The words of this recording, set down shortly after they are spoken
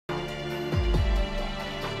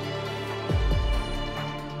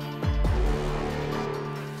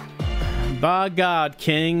By God,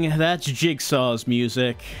 King, that's Jigsaw's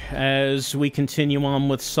music. As we continue on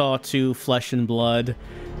with Saw 2 Flesh and Blood,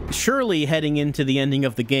 surely heading into the ending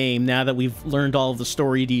of the game, now that we've learned all of the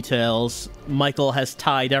story details, Michael has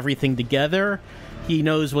tied everything together. He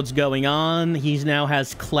knows what's going on. He now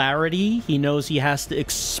has clarity. He knows he has to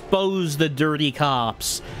expose the dirty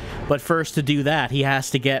cops. But first, to do that, he has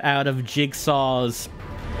to get out of Jigsaw's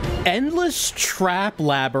endless trap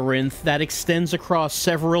labyrinth that extends across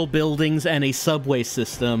several buildings and a subway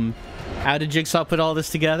system. How did Jigsaw put all this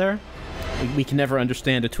together? We can never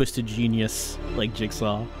understand a twisted genius like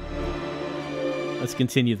Jigsaw. Let's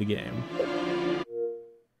continue the game.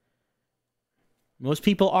 Most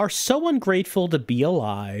people are so ungrateful to be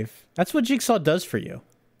alive. That's what Jigsaw does for you.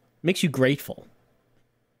 Makes you grateful.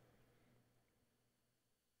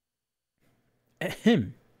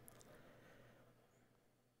 Ahem.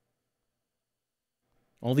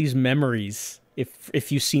 All these memories,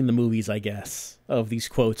 if you've seen the movies, I guess, of these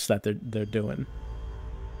quotes that they're doing.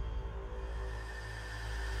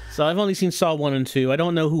 So I've only seen Saw 1 and 2. I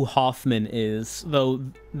don't know who Hoffman is, though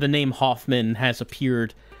the name Hoffman has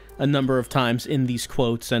appeared a number of times in these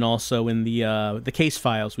quotes and also in the case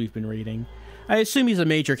files we've been reading. I assume he's a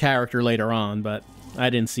major character later on, but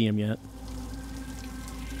I didn't see him yet.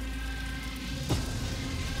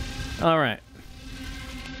 Alright.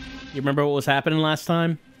 You remember what was happening last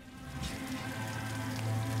time?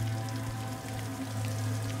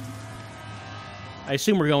 I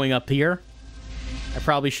assume we're going up here. I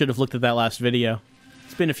probably should have looked at that last video.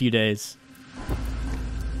 It's been a few days.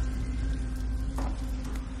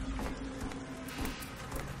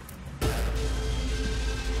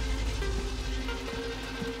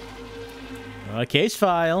 A case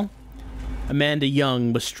file. Amanda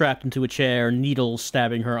Young was strapped into a chair, needles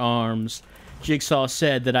stabbing her arms. Jigsaw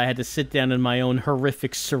said that I had to sit down in my own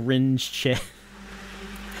horrific syringe chair.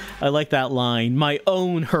 I like that line. My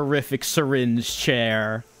own horrific syringe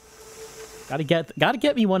chair. Gotta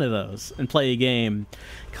get me one of those and play a game.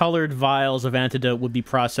 Colored vials of antidote would be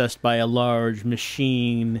processed by a large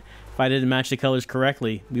machine. If I didn't match the colors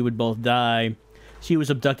correctly, we would both die. She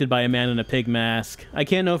was abducted by a man in a pig mask. I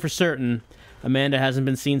can't know for certain. Amanda hasn't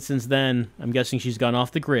been seen since then. I'm guessing she's gone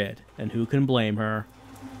off the grid, and who can blame her?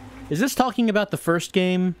 Is this talking about the first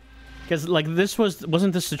game? Because, like,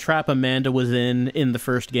 wasn't this the trap Amanda was in the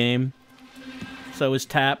first game? So is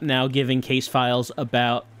Tap now giving case files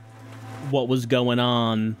about what was going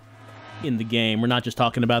on in the game? We're not just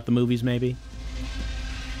talking about the movies, maybe?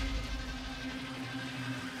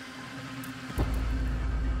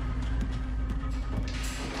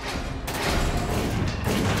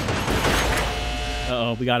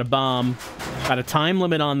 Uh-oh, we got a bomb. Got a time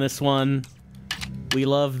limit on this one. We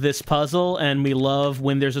love this puzzle, and we love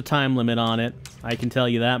when there's a time limit on it. I can tell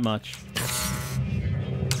you that much.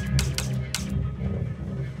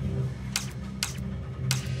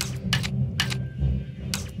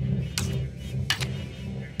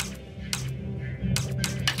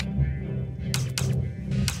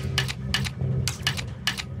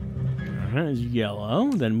 Alright, it's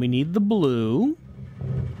yellow. Then we need the blue.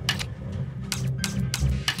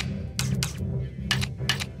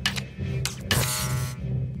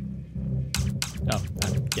 Oh,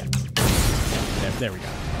 yeah. There we go.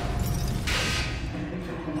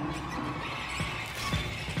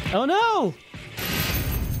 Oh no!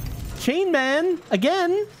 Chain Man!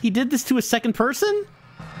 Again? He did this to a second person?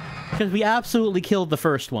 Because we absolutely killed the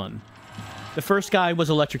first one. The first guy was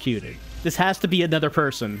electrocuted. This has to be another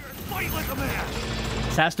person. Fight like a man.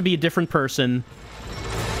 This has to be a different person.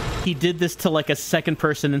 He did this to, like, a second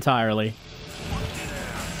person entirely.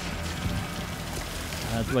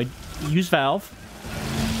 Do I use Valve?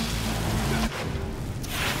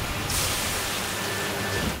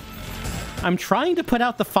 I'm trying to put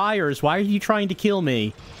out the fires. Why are you trying to kill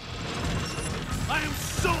me? I am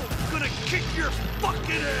so gonna kick your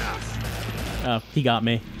fucking ass. Oh, he got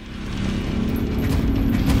me.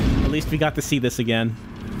 At least we got to see this again.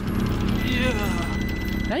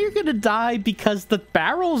 Yeah. Now you're gonna die because the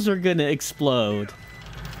barrels are gonna explode.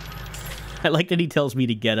 I like that he tells me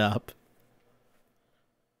to get up.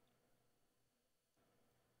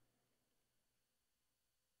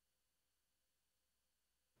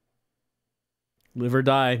 Live or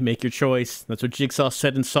die, make your choice. That's what Jigsaw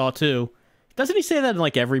said in Saw 2. Doesn't he say that in,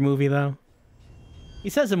 like, every movie, though? He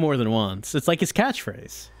says it more than once. It's like his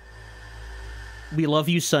catchphrase. We love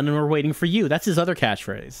you, son, and we're waiting for you. That's his other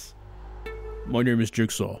catchphrase. My name is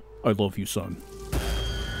Jigsaw. I love you, son.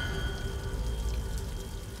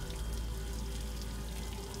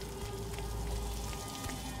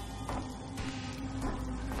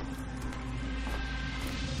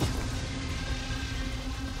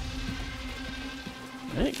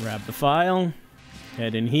 Alright, grab the file.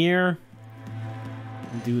 Head in here.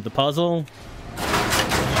 Do the puzzle.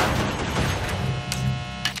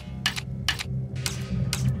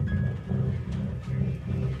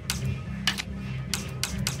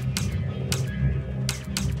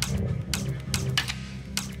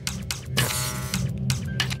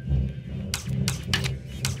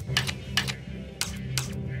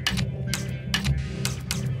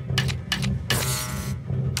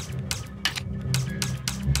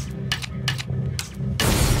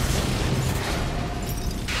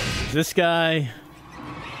 This guy.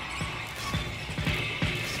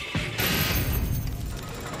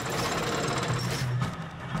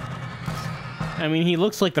 I mean, he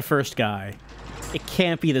looks like the first guy. It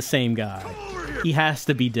can't be the same guy. He has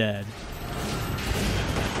to be dead.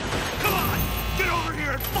 Come on! Get over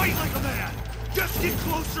here and fight like a man! Just get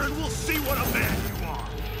closer and we'll see what a man you are!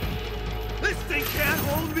 This thing can't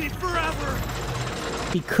hold me forever!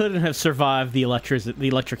 He couldn't have survived the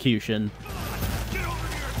electrocution.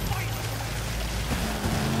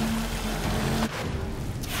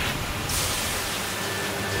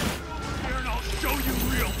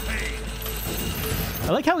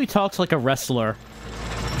 I like how he talks like a wrestler.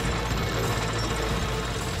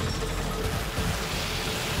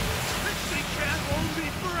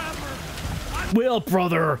 Well,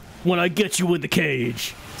 brother, when I get you in the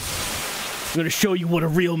cage, I'm gonna show you what a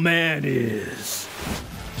real man is.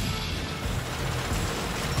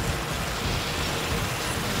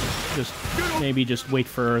 Maybe just wait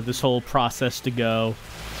for this whole process to go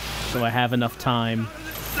so I have enough time.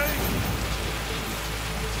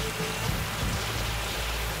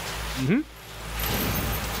 Mm-hmm.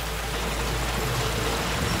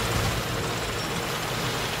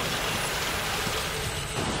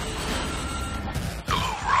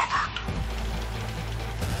 Hello, Robert.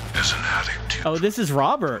 As an addict, Oh, this is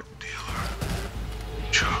Robert. Dealer.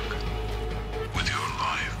 Chuck, with your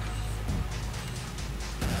life.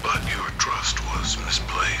 But your trust was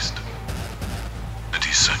misplaced. And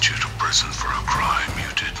he sent you to prison for a crime you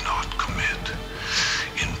did not commit.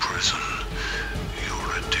 In prison,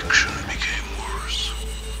 your addiction became worse.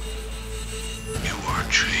 You are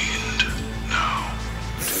chained now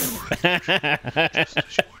to your addiction, just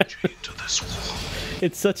as you are chained to this wall.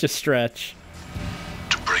 It's such a stretch.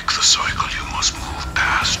 To break the cycle, you must move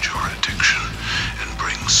past your addiction and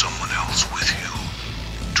bring someone else with you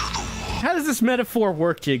to the wall. How does this metaphor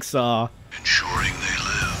work, Jigsaw? Ensuring they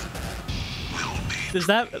live will be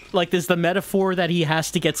Does the metaphor that he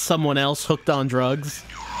has to get someone else hooked on drugs?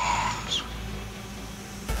 your arms.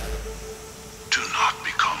 Do not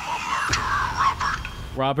become a murderer, Robert.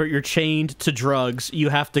 Robert, you're chained to drugs. You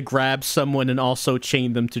have to grab someone and also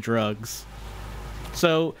chain them to drugs.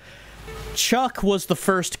 So, Chuck was the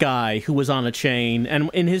first guy who was on a chain, and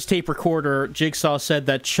in his tape recorder, Jigsaw said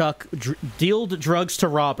that Chuck dealed drugs to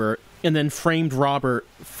Robert and then framed Robert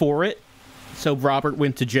for it, so Robert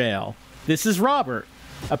went to jail. This is Robert.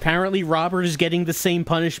 Apparently, Robert is getting the same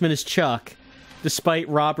punishment as Chuck, despite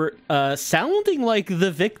Robert sounding like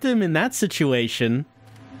the victim in that situation.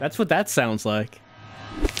 That's what that sounds like.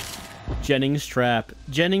 Jennings' trap.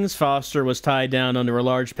 Jennings Foster was tied down under a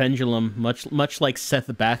large pendulum, much like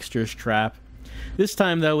Seth Baxter's trap. This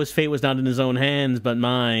time, though, his fate was not in his own hands, but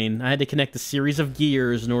mine. I had to connect a series of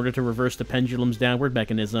gears in order to reverse the pendulum's downward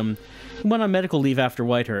mechanism. He went on medical leave after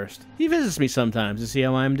Whitehurst. He visits me sometimes to see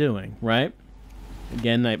how I'm doing, right?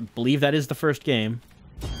 Again, I believe that is the first game.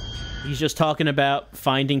 He's just talking about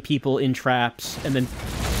finding people in traps and then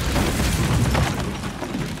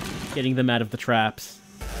getting them out of the traps.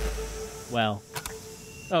 Well,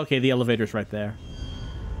 okay, the elevator's right there.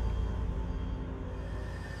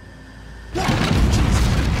 Can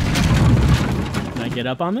I get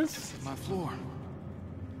up on this? My floor.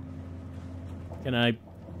 Can I...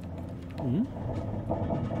 Hmm?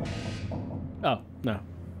 Oh, no.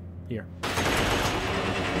 Here.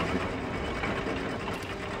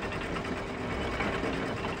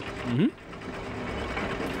 Mm-hmm.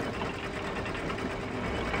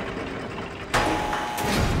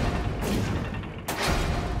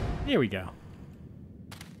 Here we go.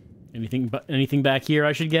 Anything back here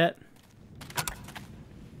I should get?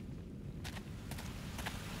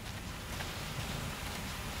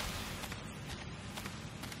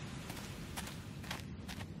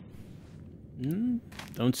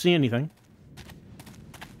 Don't see anything.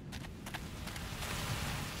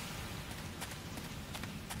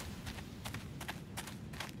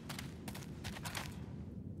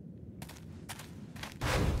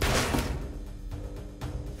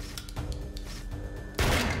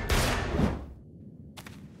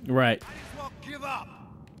 Right. Might as well give up.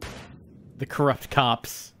 The corrupt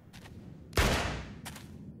cops.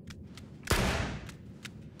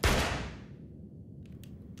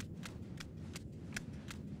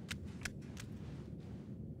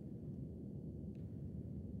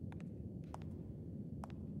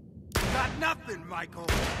 nothing, Michael.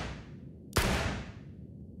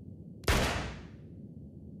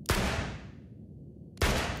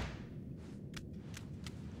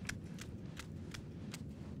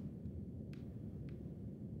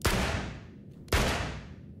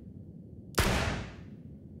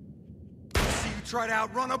 See you try to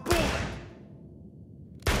outrun a bullet.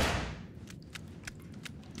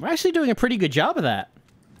 We're actually doing a pretty good job of that.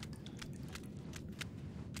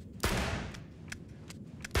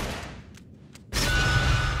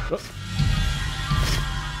 Oh.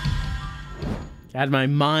 Had my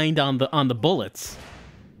mind on the bullets.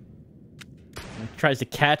 It tries to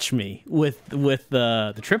catch me with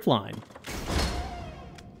the trip line.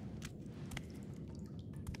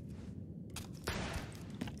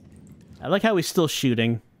 I like how he's still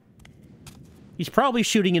shooting. He's probably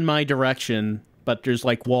shooting in my direction, but there's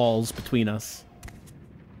like walls between us.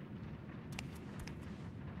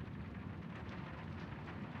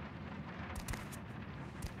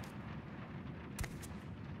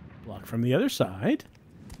 Block from the other side.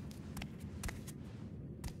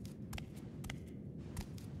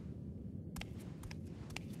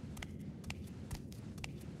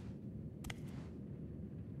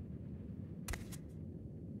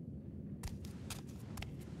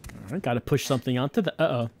 All right, gotta push something onto the...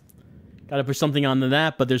 Uh-oh. Gotta push something onto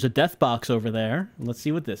that, but there's a death box over there. Let's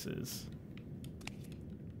see what this is.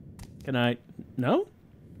 Can I... No?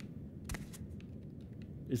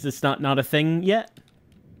 Is this not a thing yet?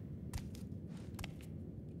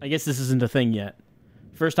 I guess this isn't a thing yet.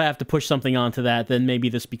 First I have to push something onto that, then maybe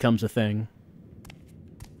this becomes a thing.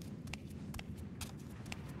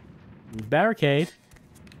 Move barricade.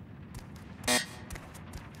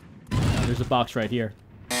 Oh, there's a box right here.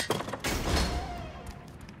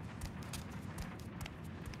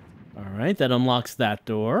 Alright, that unlocks that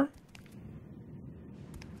door.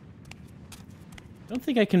 Don't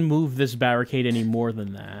think I can move this barricade any more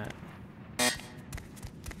than that.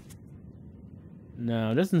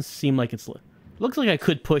 No, it doesn't seem like it's... Looks like I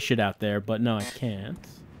could push it out there, but no, I can't.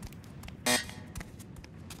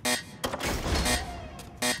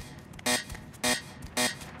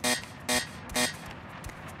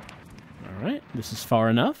 Alright, this is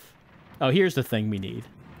far enough. Oh, here's the thing we need.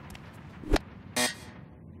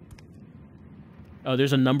 Oh,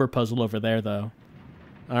 there's a number puzzle over there, though.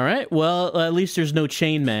 Alright, well, at least there's no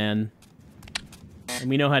chain man. And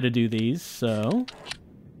we know how to do these, so...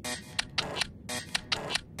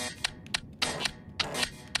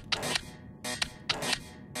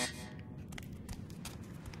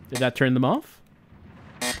 Did that turn them off?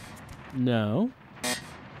 No.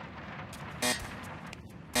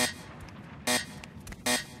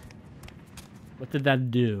 What did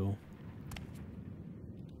that do?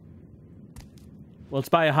 Well, it's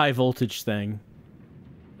by a high voltage thing.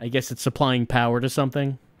 I guess it's supplying power to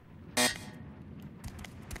something.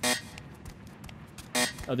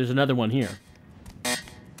 Oh, there's another one here.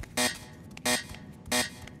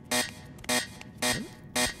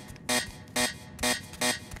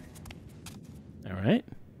 Alright.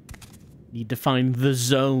 Need to find the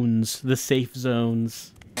zones, the safe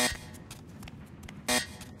zones.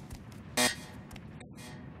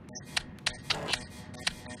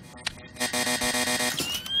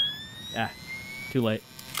 Ah, too late.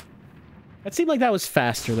 That seemed like that was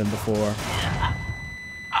faster than before.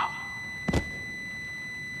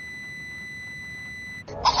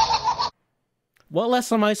 What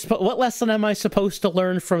lesson am I supposed to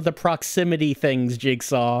learn from the proximity things,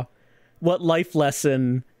 Jigsaw? What life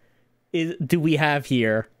lesson do we have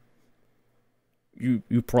here?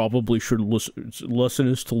 You probably should listen. Lesson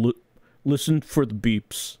is to listen for the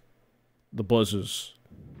beeps, the buzzes.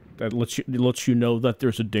 That lets you know that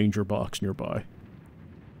there's a danger box nearby.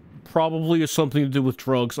 Probably has something to do with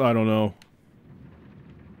drugs. I don't know.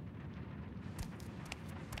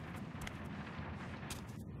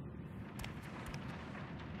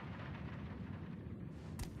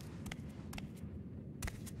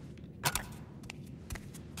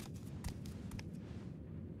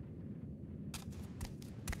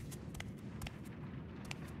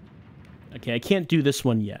 Okay, I can't do this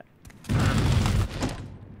one yet.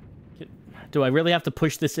 Do I really have to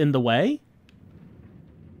push this in the way?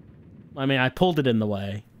 I mean, I pulled it in the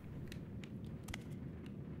way.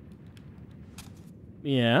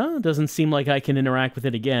 Yeah, it doesn't seem like I can interact with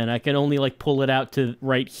it again. I can only, like, pull it out to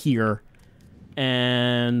right here.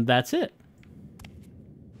 And that's it.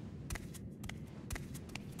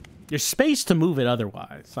 There's space to move it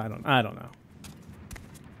otherwise. I don't know.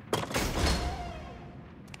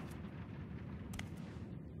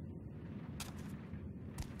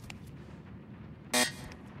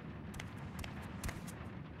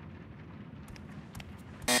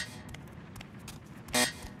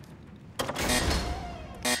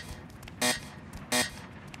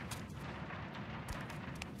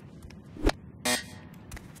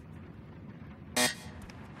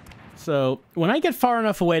 So, when I get far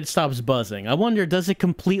enough away, it stops buzzing. I wonder, does it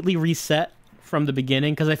completely reset from the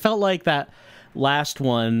beginning? Because I felt like that last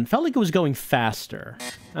one felt like it was going faster.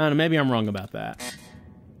 I don't know, maybe I'm wrong about that.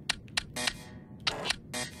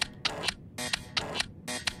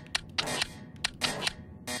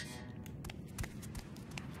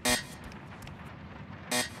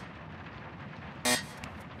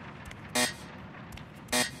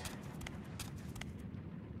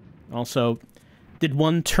 Also, did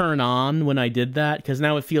one turn on when I did that? Because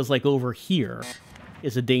now it feels like over here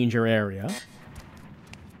is a danger area.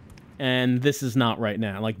 And this is not right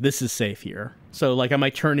now. Like, this is safe here. So, like, am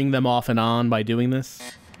I turning them off and on by doing this?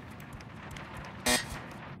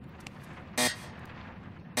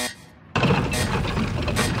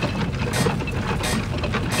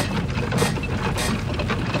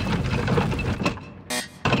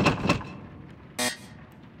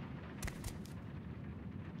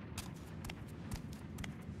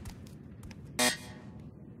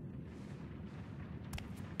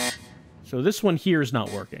 So this one here is not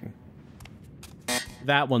working.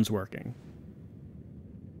 That one's working.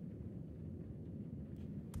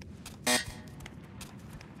 I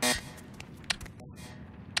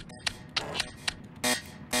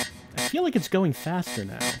feel like it's going faster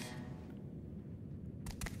now.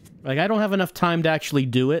 Like, I don't have enough time to actually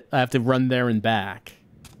do it. I have to run there and back.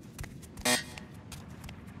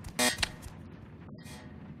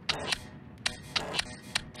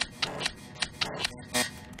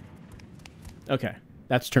 Okay,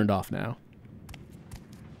 that's turned off now.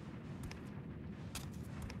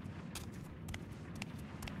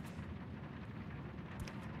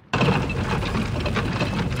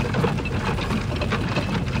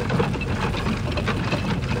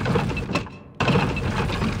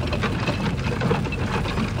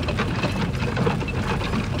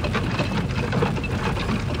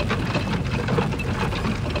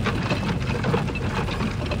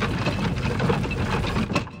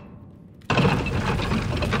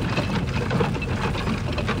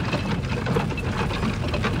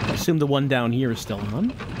 I assume the one down here is still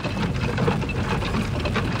on.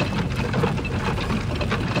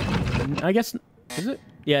 I guess... Is it?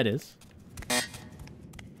 Yeah, it is.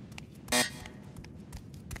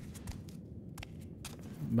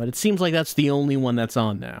 But it seems like that's the only one that's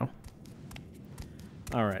on now.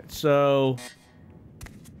 Alright, so...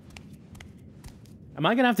 Am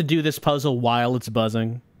I gonna have to do this puzzle while it's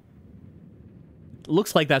buzzing?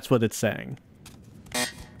 Looks like that's what it's saying.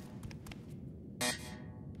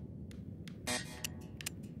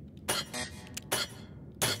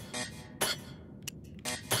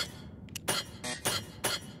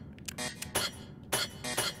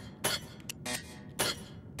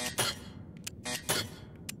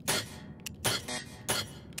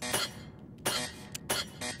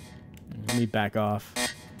 Let me back off.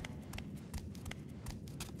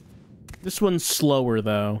 This one's slower,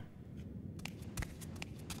 though.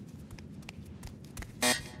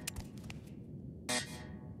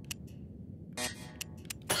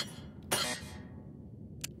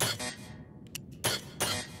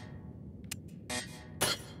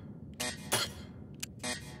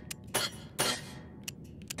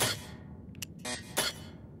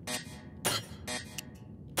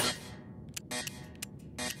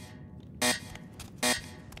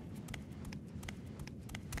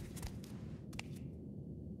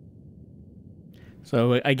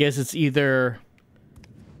 So I guess it's either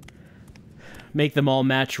make them all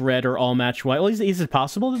match red or all match white. Well, is it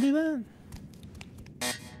possible to do that?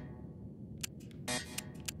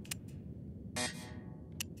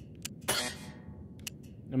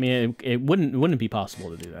 I mean, it wouldn't be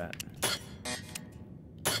possible to do that.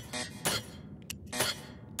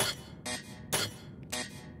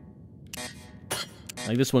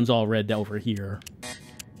 Like, this one's all red over here.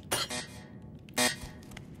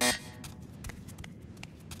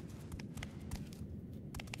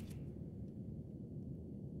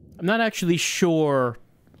 I'm not actually sure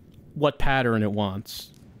what pattern it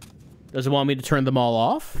wants. Does it want me to turn them all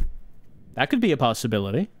off? That could be a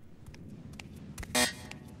possibility.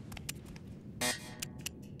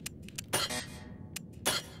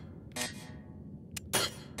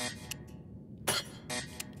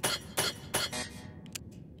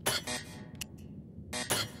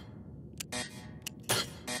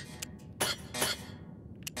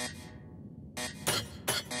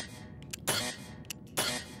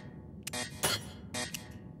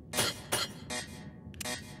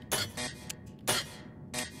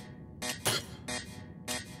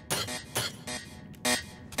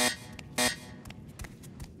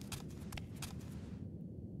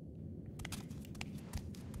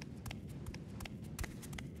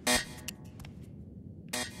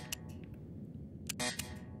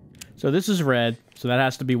 So this is red, so that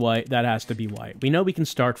has to be white, that has to be white. We know we can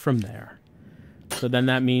start from there. So then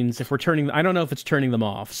that means if we're turning... I don't know if it's turning them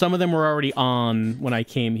off. Some of them were already on when I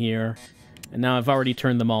came here. And now I've already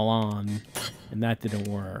turned them all on. And that didn't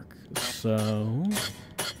work. So...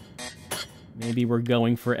 maybe we're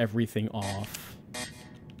going for everything off.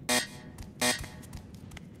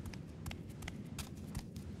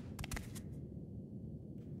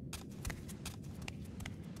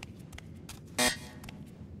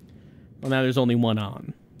 Well, now there's only one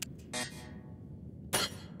on.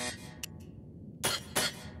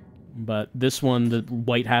 But this one, the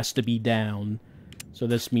white has to be down. So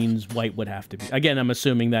this means white would have to be... Again, I'm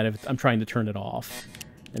assuming that if I'm trying to turn it off.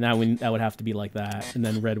 And that would have to be like that. And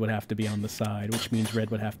then red would have to be on the side, which means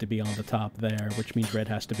red would have to be on the top there, which means red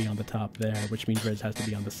has to be on the top there, which means red has to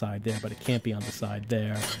be on the side there, but it can't be on the side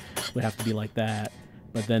there. It would have to be like that.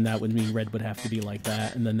 But then that would mean red would have to be like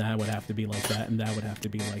that, and then that would have to be like that, and that would have to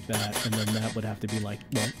be like that, and then that would have to be like...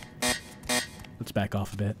 Well, let's back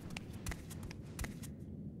off a bit.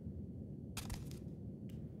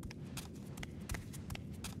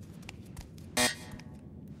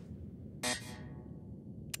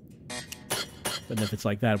 But if it's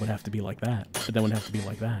like that, it would have to be like that. But then it would have to be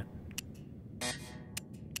like that.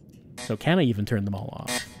 So can I even turn them all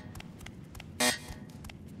off?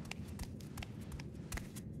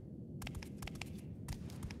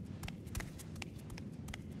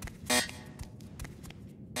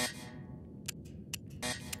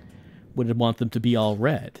 Would it want them to be all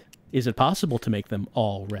red? Is it possible to make them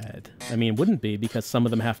all red? I mean, it wouldn't be, because some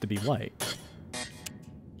of them have to be white.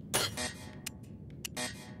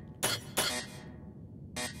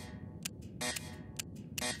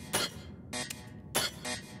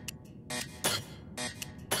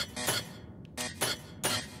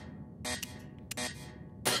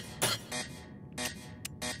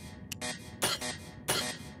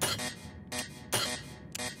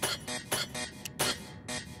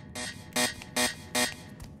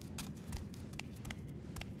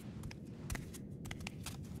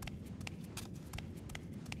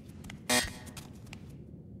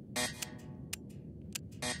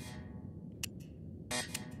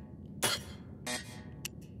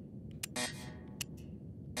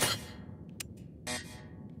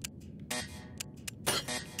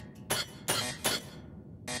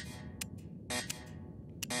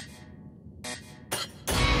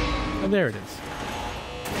 Oh, there it is.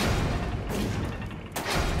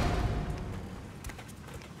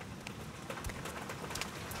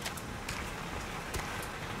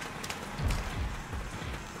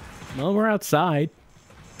 Well, we're outside.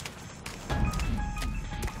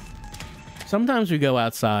 Sometimes we go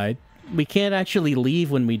outside. We can't actually leave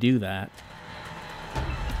when we do that,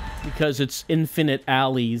 because it's infinite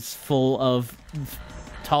alleys full of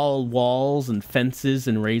tall walls and fences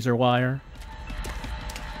and razor wire.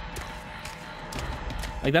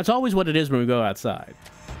 Like, that's always what it is when we go outside.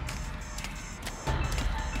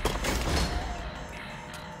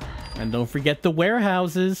 And don't forget the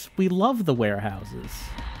warehouses. We love the warehouses.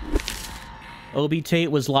 Obi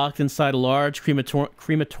Tate was locked inside a large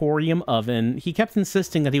crematorium oven. He kept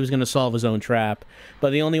insisting that he was going to solve his own trap,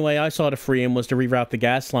 but the only way I saw to free him was to reroute the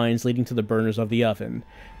gas lines leading to the burners of the oven.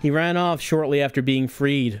 He ran off shortly after being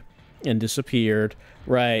freed and disappeared.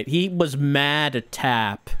 Right. He was mad at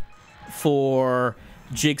Tap for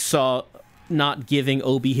Jigsaw not giving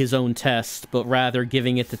Obi his own test, but rather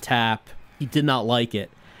giving it to Tap. He did not like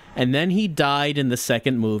it. And then he died in the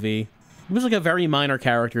second movie. He was like a very minor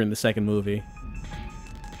character in the second movie.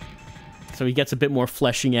 So he gets a bit more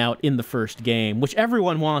fleshing out in the first game, which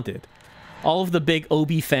everyone wanted. All of the big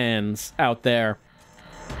Obi fans out there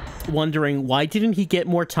wondering, why didn't he get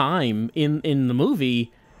more time in the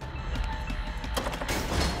movie?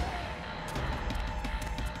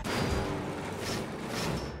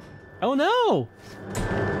 Oh no!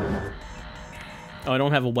 Oh, I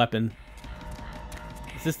don't have a weapon.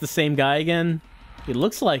 Is this the same guy again? He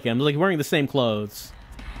looks like him. He's like wearing the same clothes.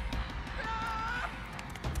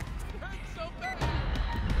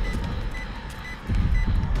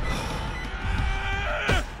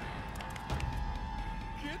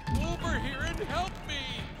 Get over here and help me!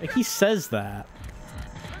 Like, he says that.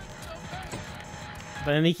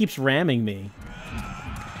 But then he keeps ramming me.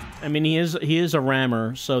 I mean, he is a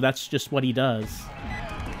rammer, so that's just what he does.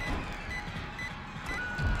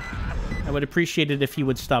 I would appreciate it if he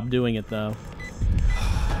would stop doing it, though.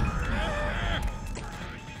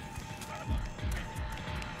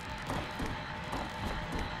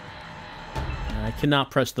 I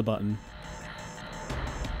cannot press the button.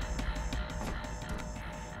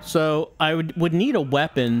 So, I would need a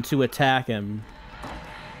weapon to attack him.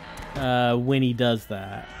 when he does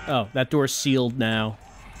that. Oh, that door's sealed now.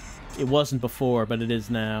 It wasn't before, but it is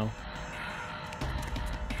now.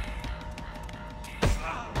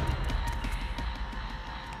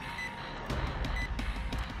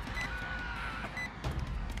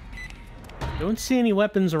 Don't see any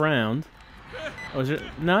weapons around. Oh, is it?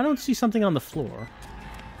 No, I don't see something on the floor.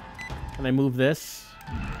 Can I move this?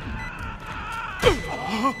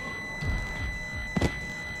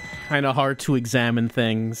 Kind of hard to examine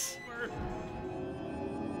things.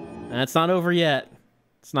 That's not over yet.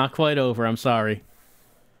 It's not quite over, I'm sorry.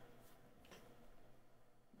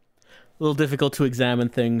 A little difficult to examine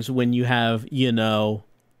things when you have, you know,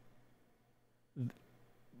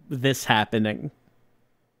 this happening.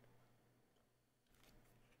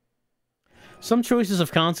 Some choices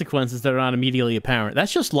have consequences that are not immediately apparent.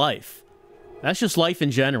 That's just life. That's just life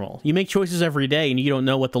in general. You make choices every day and you don't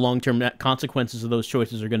know what the long-term consequences of those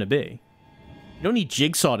choices are going to be. You don't need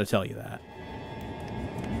Jigsaw to tell you that.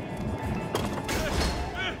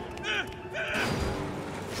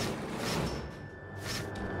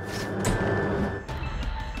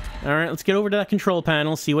 Alright, let's get over to that control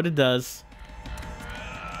panel, see what it does.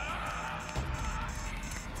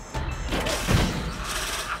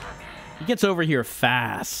 He gets over here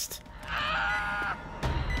fast.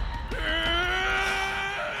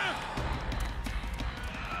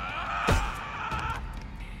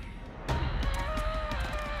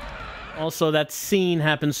 Also, that scene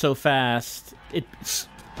happened so fast. It's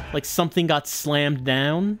like something got slammed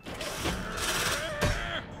down.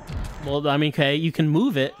 Well, I mean, okay, you can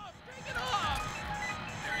move it.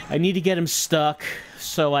 I need to get him stuck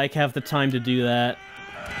so I have the time to do that.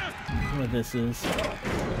 What this is.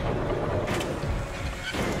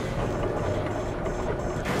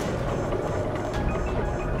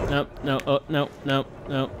 Nope, no, oh, no, no,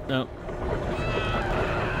 no, no.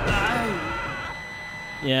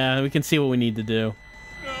 Yeah, we can see what we need to do.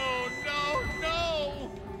 No, no,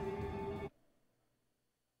 no!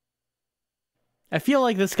 I feel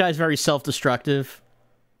like this guy's very self-destructive.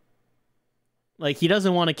 Like, he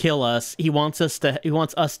doesn't want to kill us. He wants us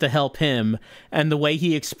to help him, and the way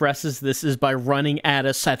he expresses this is by running at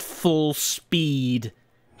us at full speed,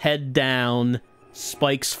 head down,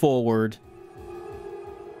 spikes forward.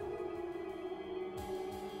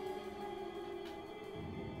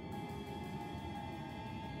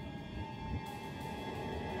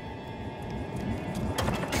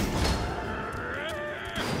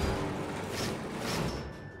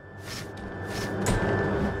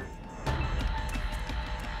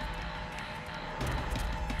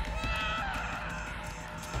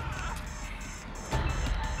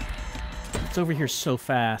 It's over here so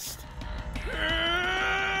fast.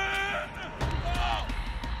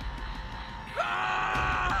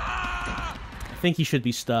 I think he should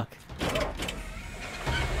be stuck.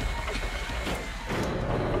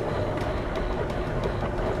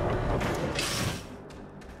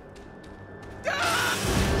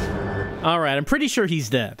 Alright, I'm pretty sure he's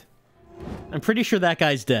dead. I'm pretty sure that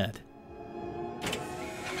guy's dead.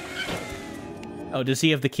 Oh, does he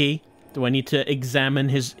have the key? Do I need to examine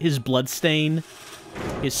his blood stain?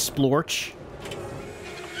 His splorch?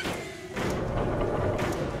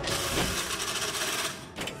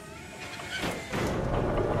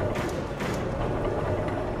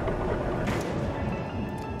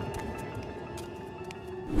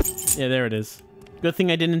 Yeah, there it is. Good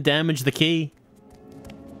thing I didn't damage the key.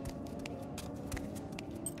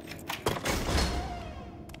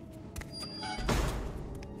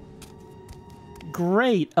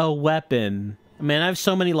 Great, a weapon. Man, I have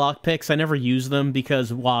so many lockpicks, I never use them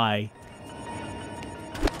because why?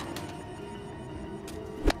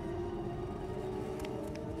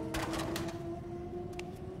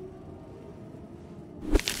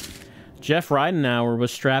 Jeff Ridenauer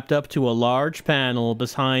was strapped up to a large panel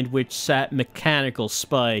behind which sat mechanical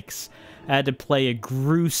spikes. I had to play a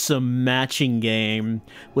gruesome matching game,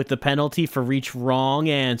 with the penalty for each wrong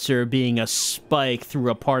answer being a spike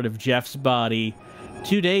through a part of Jeff's body.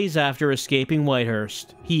 2 days after escaping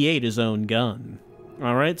Whitehurst, he ate his own gun.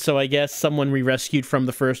 Alright, so I guess someone we rescued from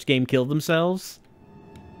the first game killed themselves?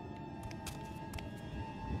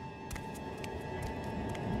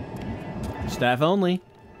 Staff only.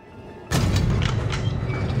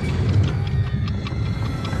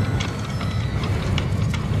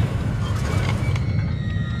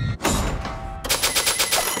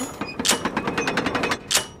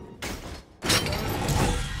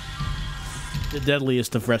 The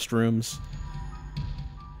deadliest of restrooms.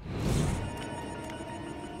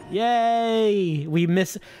 Yay! We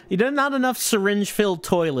miss... There's not enough syringe-filled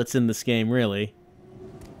toilets in this game, really.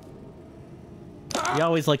 We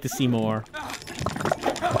always like to see more.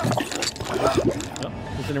 Oh,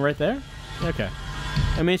 isn't it right there? Okay.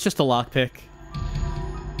 I mean, it's just a lockpick,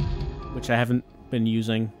 which I haven't been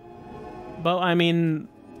using. But, I mean,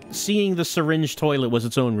 seeing the syringe toilet was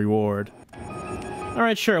its own reward.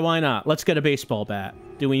 Alright, sure, why not? Let's get a baseball bat.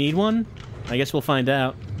 Do we need one? I guess we'll find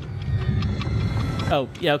out. Oh,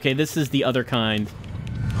 yeah, okay, this is the other kind.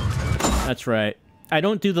 That's right. I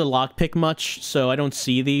don't do the lockpick much, so I don't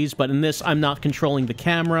see these, but in this, I'm not controlling the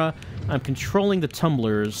camera. I'm controlling the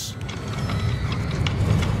tumblers.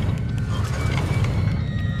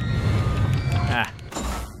 Ah.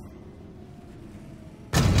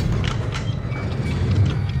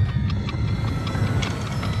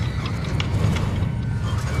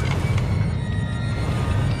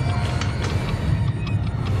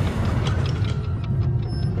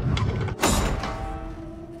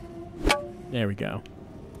 There we go.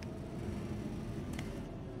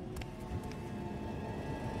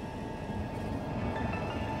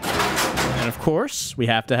 And of course, we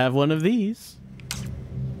have to have one of these.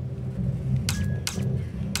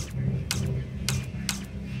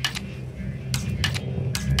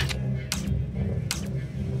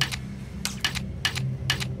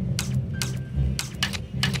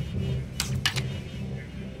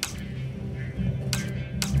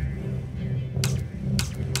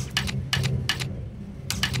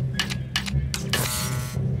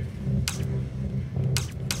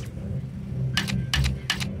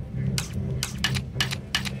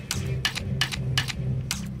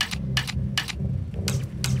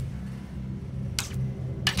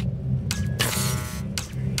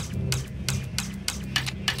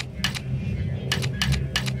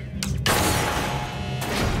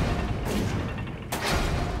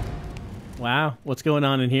 Wow, what's going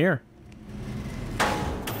on in here? You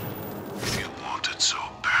wanted so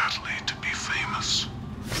badly to be famous,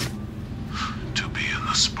 to be in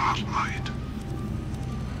the spotlight.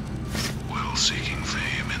 Well, seeking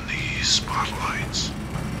fame in these spotlights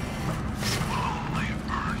will only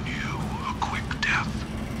earn you a quick death.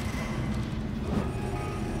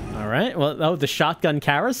 All right, well, oh, the shotgun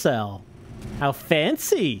carousel. How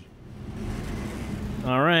fancy.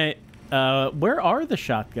 All right, where are the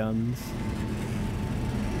shotguns?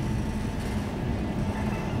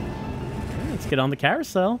 Let's get on the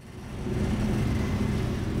carousel.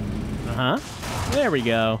 Uh-huh. There we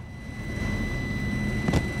go.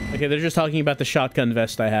 Okay, they're just talking about the shotgun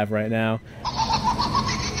vest I have right now.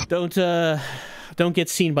 Don't get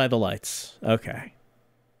seen by the lights. Okay.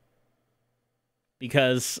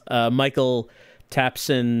 Because Michael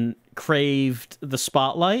Tapson craved the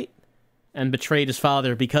spotlight and betrayed his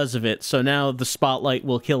father because of it, so now the spotlight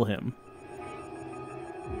will kill him.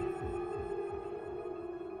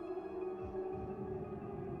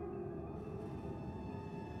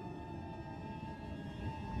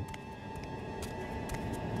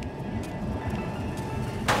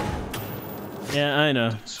 Yeah, I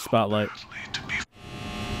know. Spotlight.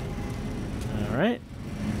 Alright.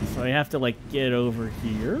 So I have to, like, get over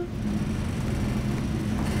here.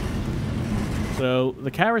 So, the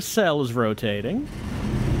carousel is rotating.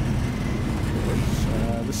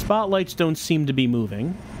 The spotlights don't seem to be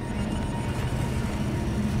moving.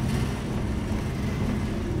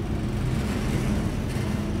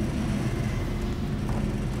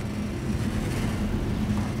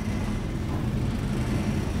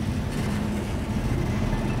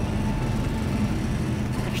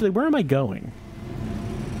 Actually, where am I going?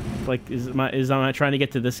 Like, am I trying to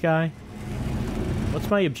get to this guy? What's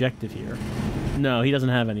my objective here? No, he doesn't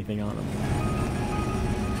have anything on him.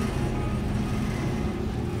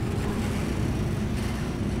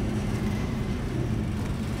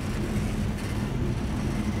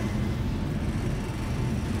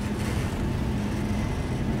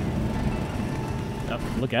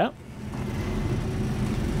 Oh, look out.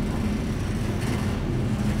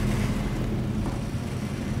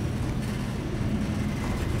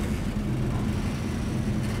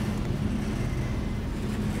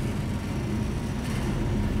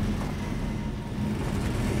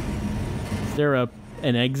 Is there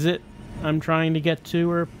an exit I'm trying to get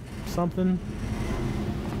to or something?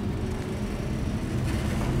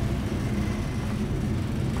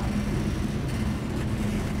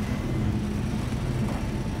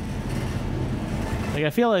 Like, I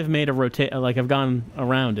feel I've made a like I've gone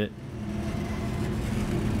around it.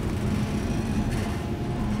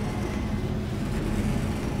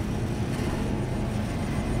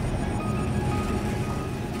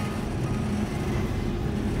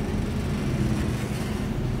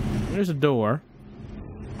 There's a door.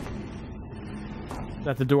 Is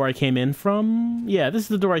that the door I came in from? Yeah, this is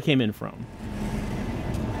the door I came in from.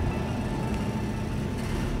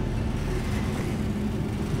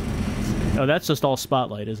 Oh, that's just all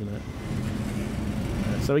spotlight, isn't it?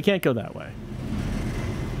 Right, so we can't go that way.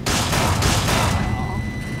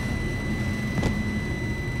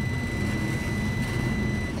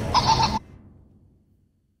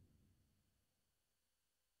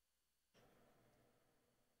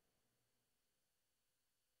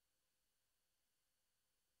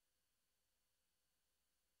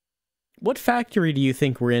 What factory do you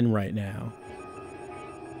think we're in right now?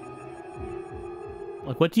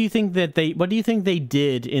 Like, what do you think they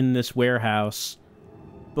did in this warehouse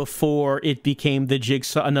before it became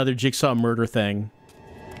the another Jigsaw murder thing?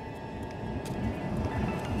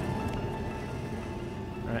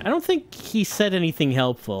 All right, I don't think he said anything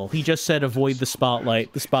helpful. He just said avoid the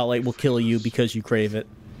spotlight. The spotlight will kill you because you crave it.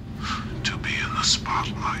 To be in the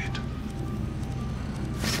spotlight.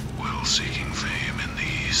 While seeking fame in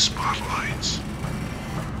these spotlights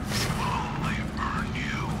will only earn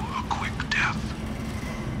you a quick death.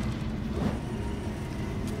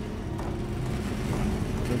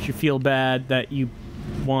 Don't you feel bad that you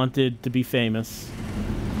wanted to be famous?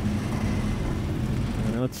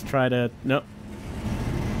 Let's try to... Nope.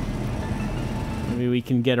 Maybe we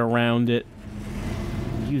can get around it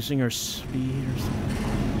using our speed or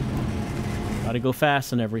something. Gotta go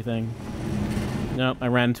fast and everything. Nope, I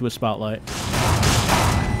ran into a spotlight.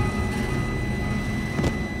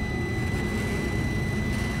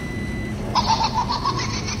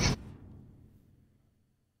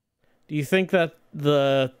 Do you think that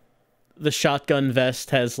the shotgun vest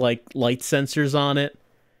has, like, light sensors on it?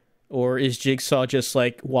 Or is Jigsaw just,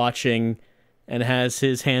 like, watching and has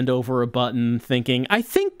his hand over a button thinking, I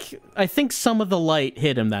think some of the light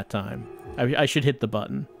hit him that time. I should hit the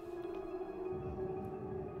button.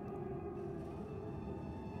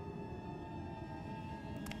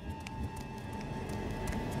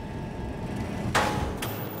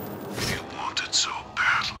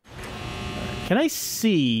 Can I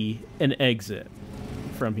see an exit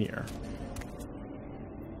from here?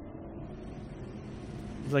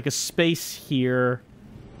 There's like a space here.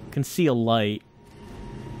 I can see a light.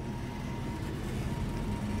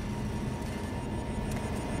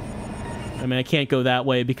 I mean, I can't go that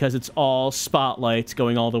way because it's all spotlights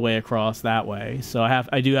going all the way across that way. So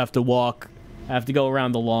I do have to walk. I have to go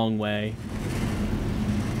around the long way.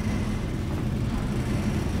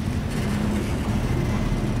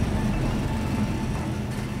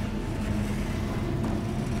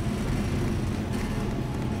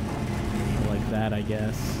 I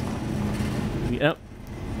guess. Yep.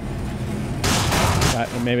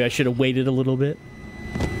 Maybe I should have waited a little bit.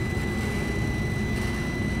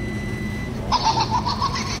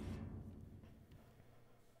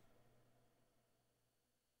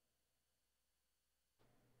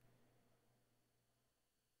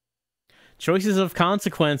 Choices of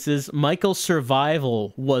consequences. Michael's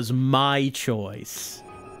survival was my choice.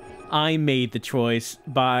 I made the choice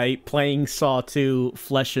by playing Saw 2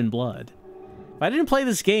 Flesh and Blood. If I didn't play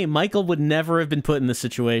this game, Michael would never have been put in this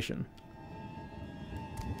situation.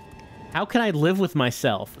 How can I live with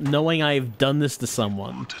myself, knowing I've done this to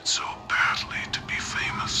someone? Wanted so badly to be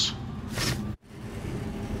famous.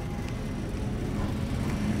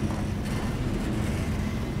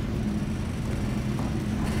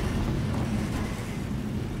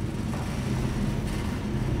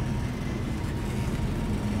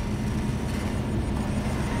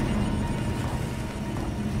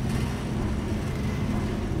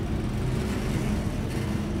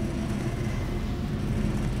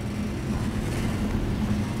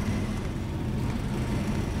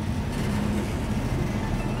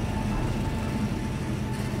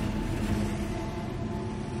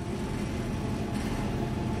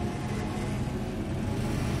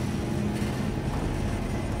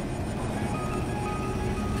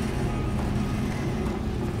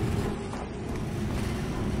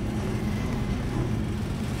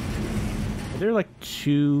 They're like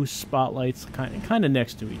two spotlights kind of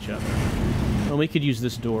next to each other. Well, we could use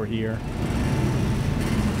this door here.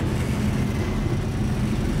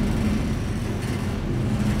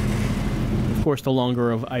 Of course, the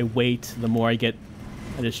longer I wait, the more I get...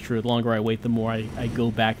 That is true. The longer I wait, the more I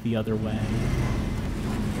go back the other way.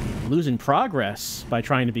 Losing progress by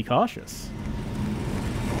trying to be cautious.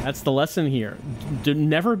 That's the lesson here.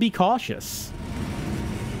 Never be cautious.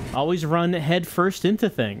 Always run head first into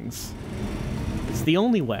things. It's the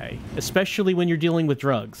only way, especially when you're dealing with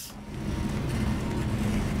drugs.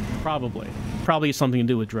 Probably something to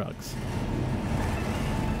do with drugs.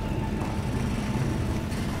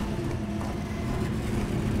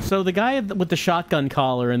 So the guy with the shotgun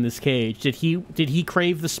collar in this cage, did he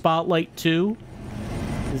crave the spotlight too?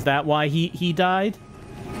 Is that why he died?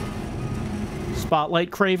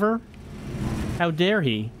 Spotlight craver? How dare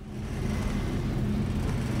he?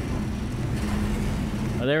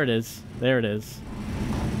 Oh, there it is. There it is.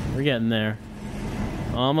 We're getting there.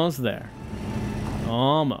 Almost there.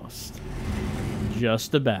 Almost.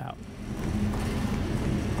 Just about.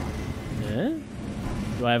 Yeah?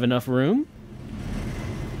 Do I have enough room?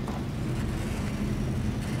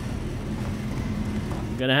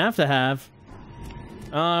 I'm gonna have to have.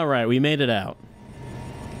 Alright, we made it out.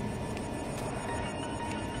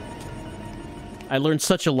 I learned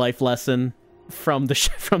such a life lesson from the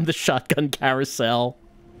from the shotgun carousel.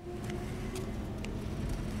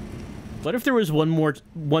 What if there was one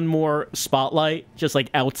more spotlight just like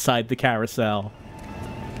outside the carousel?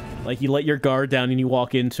 Like you let your guard down and you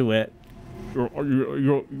walk into it.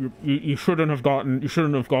 You shouldn't have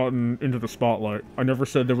gotten into the spotlight. I never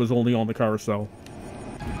said there was only on the carousel.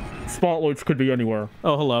 Spotlights could be anywhere.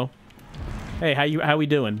 Oh, hello. Hey, how we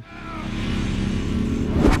doing?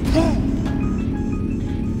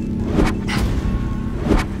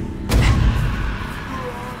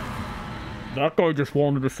 That guy just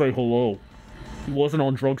wanted to say hello. He wasn't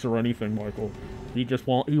on drugs or anything, Michael. He's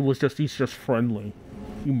just friendly.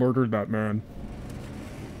 You murdered that man.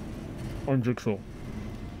 I'm Jigsaw.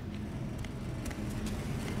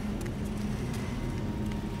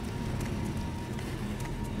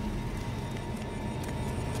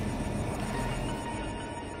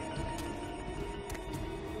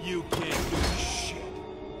 You can't do shit.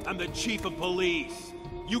 I'm the chief of police.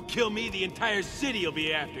 You kill me, the entire city will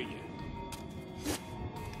be after you.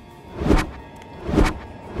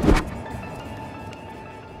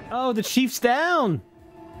 Oh, the chief's down!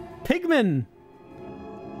 Pigman!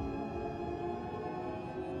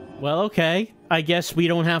 Well, okay. I guess we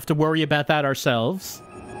don't have to worry about that ourselves.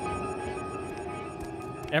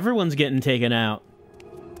 Everyone's getting taken out.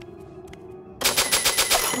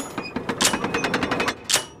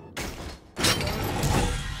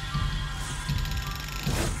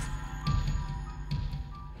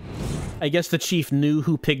 I guess the chief knew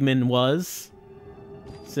who Pigman was,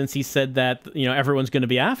 since he said that, you know, everyone's going to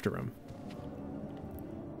be after him.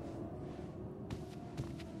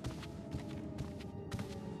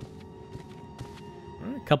 All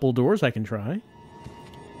right, a couple doors I can try. Losing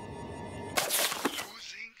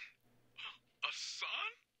a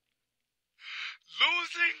son?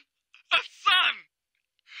 Losing a son!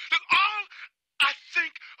 That all I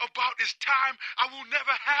think about is time I will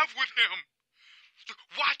never have with him.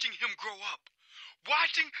 Watching him grow up.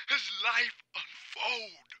 Watching his life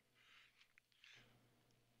unfold.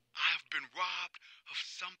 I have been robbed of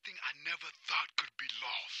something I never thought could be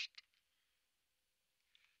lost.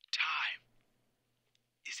 Time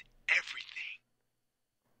is everything.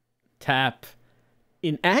 Tap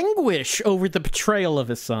in anguish over the betrayal of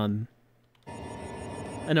his son.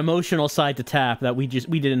 An emotional side to Tap that we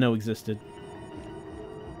didn't know existed.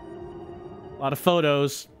 A lot of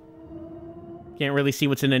photos. Can't really see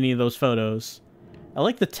what's in any of those photos. I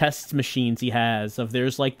like the test machines he has.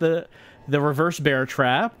 There's like the reverse bear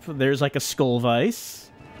trap. There's like a skull vice.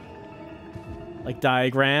 Like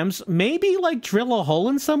diagrams. Maybe like drill a hole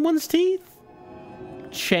in someone's teeth?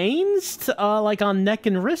 Chains? Like on neck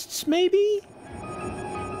and wrists, maybe?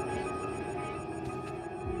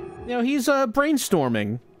 You know, he's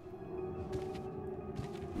brainstorming.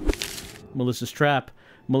 Melissa's trap.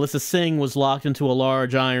 Melissa Singh was locked into a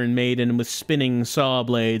large Iron Maiden with spinning saw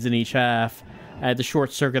blades in each half. I had to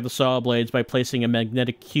short-circuit the saw blades by placing a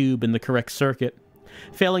magnetic cube in the correct circuit.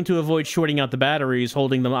 Failing to avoid shorting out the batteries,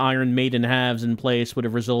 holding the Iron Maiden halves in place would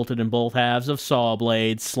have resulted in both halves of saw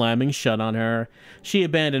blades slamming shut on her. She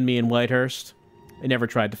abandoned me in Whitehurst. I never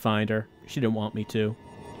tried to find her. She didn't want me to.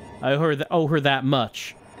 I owe her that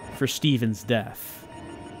much for Stephen's death.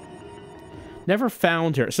 Never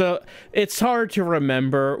found her. So, it's hard to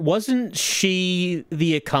remember. Wasn't she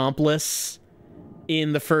the accomplice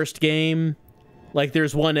in the first game? Like,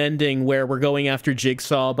 there's one ending where we're going after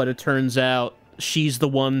Jigsaw, but it turns out she's the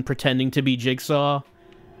one pretending to be Jigsaw.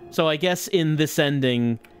 So I guess in this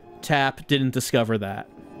ending, Tap didn't discover that.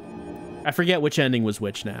 I forget which ending was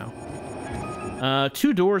which now.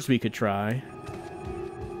 2 doors we could try.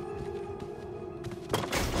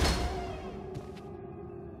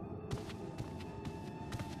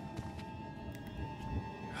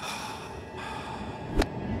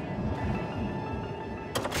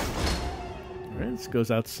 This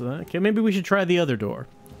goes outside. Okay, maybe we should try the other door.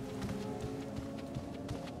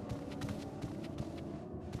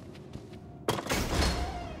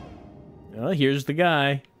 Oh, here's the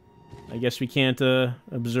guy. I guess we can't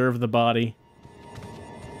observe the body.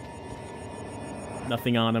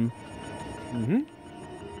 Nothing on him. Mm-hmm.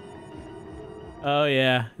 Oh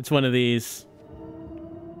yeah, it's one of these.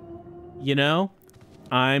 You know,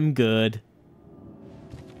 I'm good.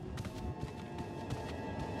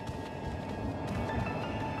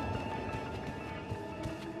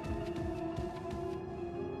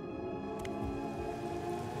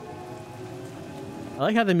 I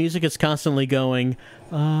like how the music is constantly going,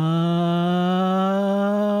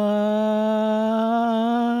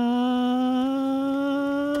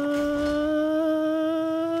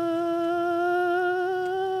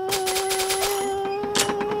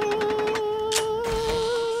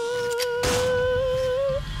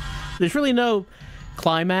 There's really no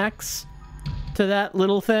climax to that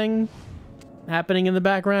little thing happening in the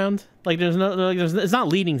background. Like, there's no, like, it's not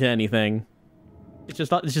leading to anything. It's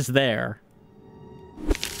just there.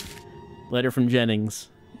 Letter from Jennings.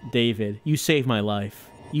 David, you saved my life.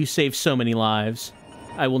 You saved so many lives.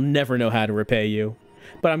 I will never know how to repay you,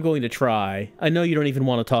 but I'm going to try. I know you don't even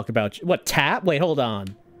want to talk about... What, Tap? Wait, hold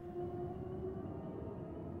on.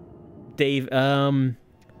 Dave,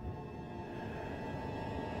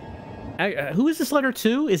 who is this letter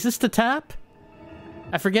to? Is this to Tap?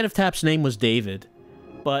 I forget if Tap's name was David.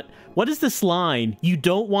 But what is this line? You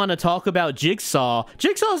don't want to talk about Jigsaw.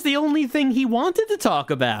 Jigsaw's the only thing he wanted to talk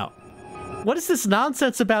about. What is this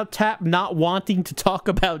nonsense about Tap not wanting to talk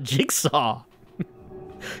about Jigsaw?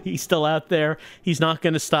 He's still out there. He's not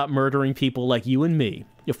going to stop murdering people like you and me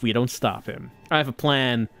if we don't stop him. I have a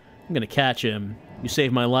plan. I'm going to catch him. You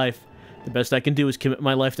saved my life. The best I can do is commit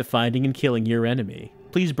my life to finding and killing your enemy.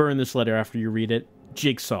 Please burn this letter after you read it.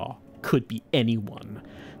 Jigsaw could be anyone.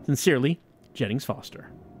 Sincerely, Jennings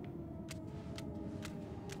Foster.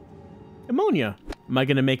 Ammonia. Am I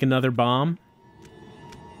going to make another bomb?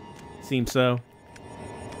 Seems so.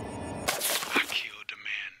 I killed a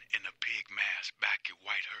man in a pig mask back at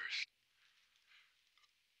Whitehurst.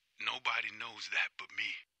 Nobody knows that but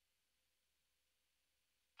me.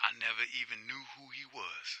 I never even knew who he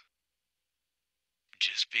was.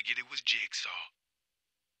 Just figured it was Jigsaw.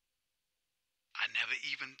 I never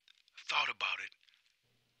even thought about it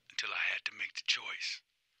until I had to make the choice.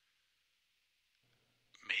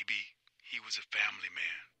 Maybe he was a family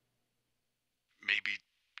man. Maybe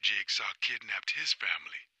Jigsaw kidnapped his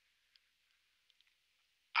family.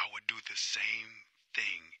 I would do the same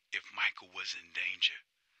thing if Michael was in danger.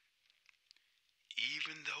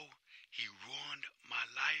 Even though he ruined my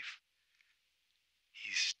life,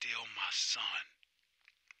 he's still my son.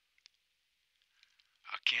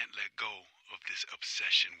 I can't let go of this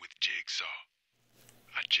obsession with Jigsaw.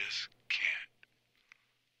 I just can't.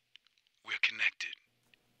 We're connected,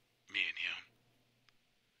 me and him.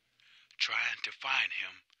 Trying to find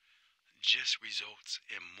him just results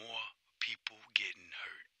in more people getting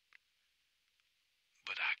hurt.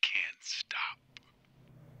 But I can't stop.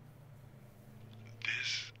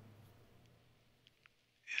 This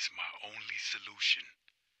is my only solution.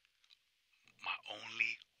 My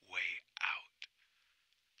only way out.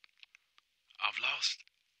 I've lost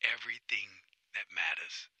everything that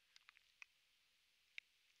matters.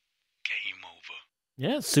 Game over.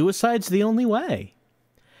 Yeah, suicide's the only way.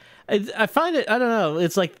 I find it, I don't know,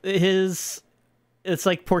 it's like it's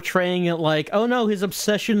like portraying it like, oh no, his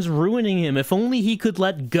obsession's ruining him. If only he could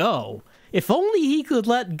let go. If only he could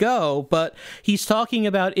let go. But he's talking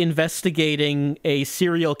about investigating a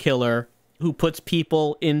serial killer who puts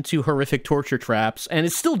people into horrific torture traps and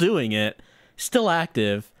is still doing it, still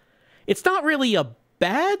active. It's not really a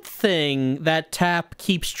bad thing that Tap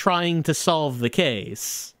keeps trying to solve the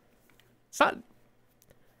case. It's not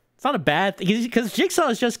a bad thing, because Jigsaw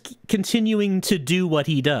is just continuing to do what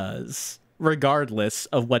he does, regardless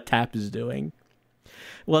of what Tap is doing.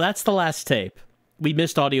 Well, that's the last tape. We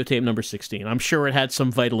missed audio tape number 16. I'm sure it had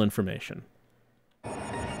some vital information.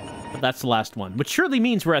 But that's the last one, which surely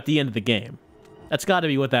means we're at the end of the game. That's got to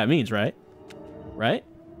be what that means, right? Right?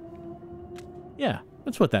 Yeah,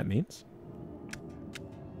 that's what that means.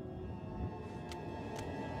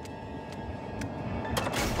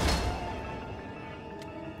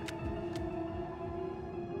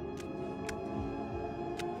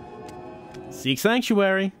 Seek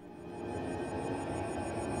Sanctuary.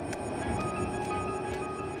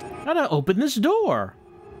 How to open this door?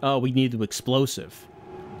 Oh, we need the explosive.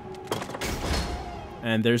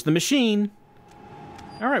 And there's the machine.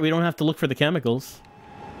 Alright, we don't have to look for the chemicals.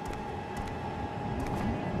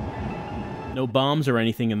 No bombs or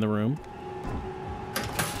anything in the room.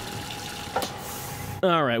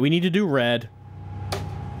 Alright, we need to do red.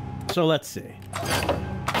 So let's see.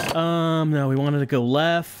 No, we wanted to go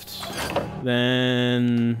left.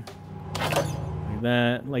 Then like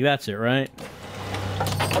that, like that's it, right?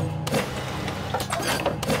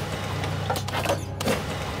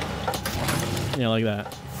 Yeah, like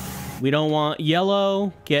that. We don't want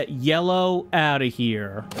yellow. Get yellow out of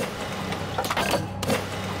here.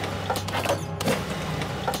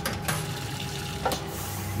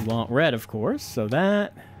 We want red, of course. So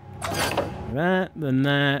that, then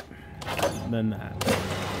that, then that.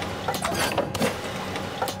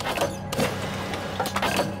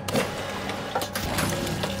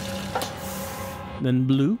 Then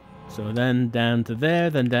blue. So then down to there,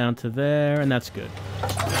 then down to there, and that's good.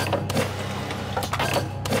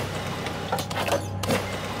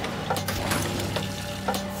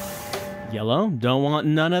 Yellow, don't want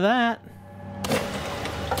none of that.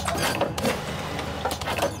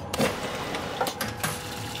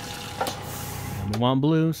 And we want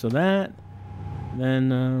blue, so that. Then,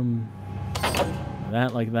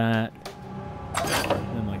 that like that.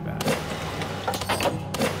 Then like that.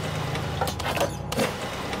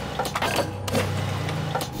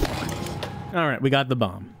 Alright, we got the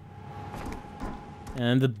bomb.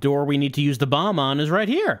 And the door we need to use the bomb on is right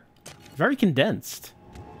here. Very condensed.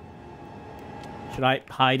 Should I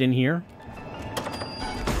hide in here?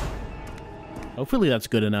 Hopefully that's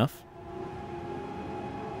good enough.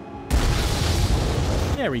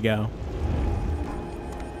 There we go.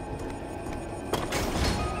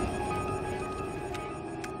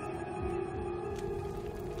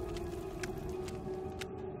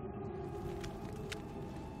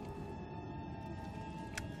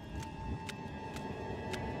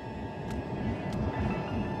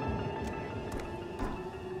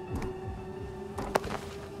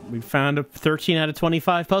 We found a 13 out of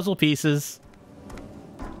 25 puzzle pieces.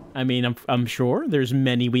 I mean, I'm sure there's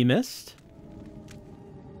many we missed.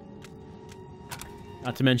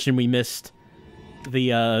 Not to mention we missed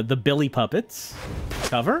the Billy puppets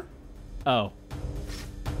cover. Oh.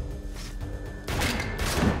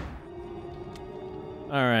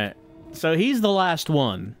 All right. So he's the last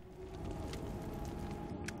one.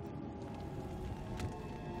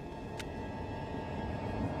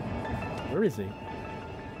 Where is he?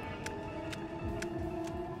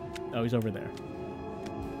 Oh, he's over there.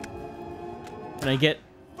 Can I get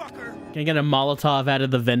a Molotov out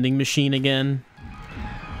of the vending machine again?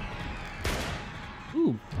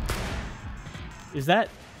 Ooh. Is that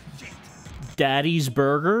Daddy's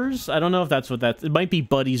Burgers? I don't know if that's what that... It might be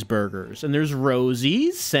Buddy's Burgers. And there's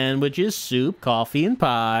Rosie's, sandwiches, soup, coffee, and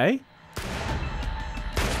pie.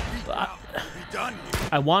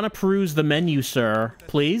 I want to peruse the menu, sir.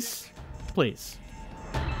 Please? Please.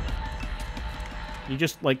 You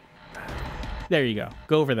just, like... There you go.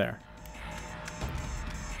 Go over there.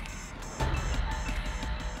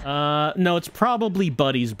 No, it's probably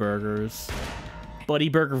Buddy's Burgers. Buddy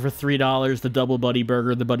Burger for $3, the double Buddy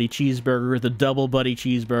Burger, the Buddy Cheeseburger, the double Buddy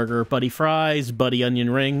Cheeseburger, Buddy Fries, Buddy Onion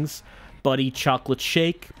Rings, Buddy Chocolate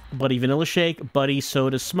Shake, Buddy Vanilla Shake, Buddy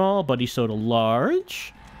Soda Small, Buddy Soda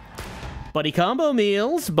Large, Buddy Combo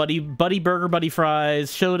Meals, Buddy Burger, Buddy Fries,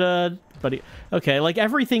 Soda... Buddy. Okay, like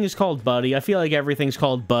everything is called Buddy. I feel like everything's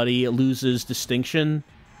called Buddy. It loses distinction.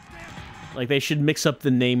 Like they should mix up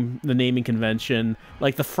the naming convention.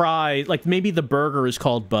 Like the fry, like maybe the burger is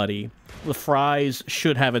called Buddy. The fries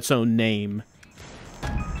should have its own name.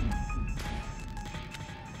 Let's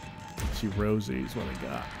see Rosie's, what I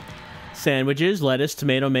got. Sandwiches, lettuce,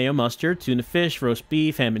 tomato, mayo, mustard, tuna fish, roast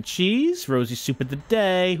beef, ham and cheese. Rosie's soup of the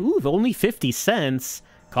day. Ooh, only 50 cents.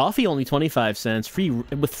 Coffee only 25 cents.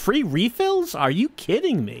 With free refills? Are you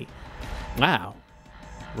kidding me? Wow.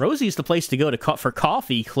 Rosie's the place to go for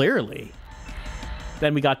coffee, clearly.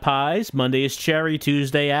 Then we got pies. Monday is cherry,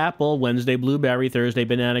 Tuesday apple, Wednesday blueberry, Thursday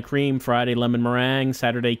banana cream, Friday lemon meringue,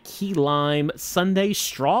 Saturday key lime, Sunday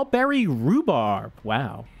strawberry rhubarb.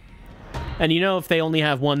 Wow. And you know, if they only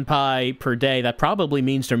have one pie per day, that probably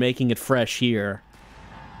means they're making it fresh here.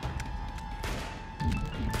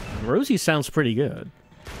 Rosie's sounds pretty good.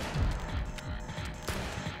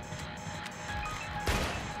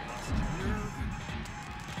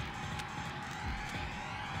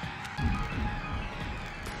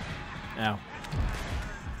 Ow.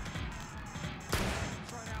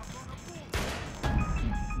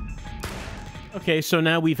 Okay, so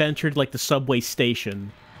now we've entered like the subway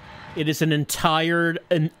station. It is an entire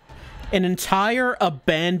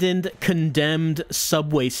abandoned, condemned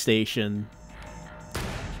subway station.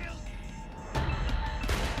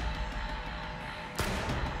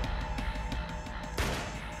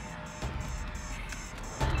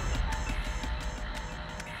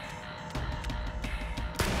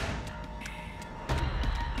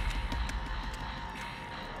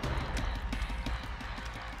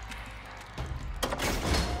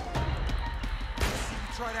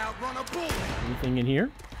 Anything in here?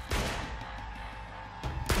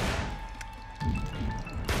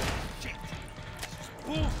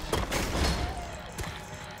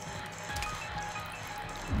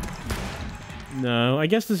 No, I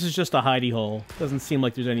guess this is just a hidey hole. Doesn't seem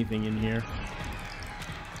like there's anything in here.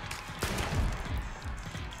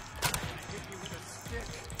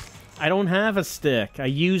 I don't have a stick. I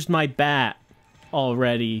used my bat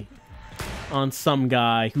already on some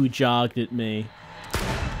guy who jogged at me. Speak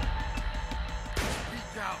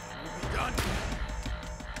out. We'll be done.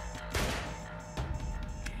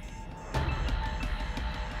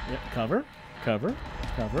 Yep, cover, cover,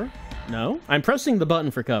 cover. No, I'm pressing the button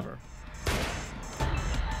for cover.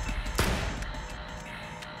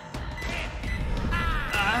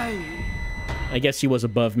 I guess he was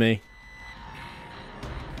above me.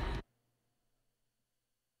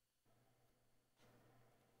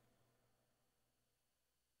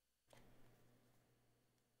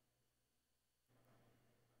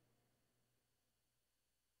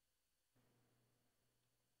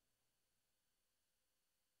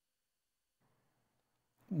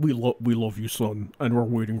 We love you, son, and we're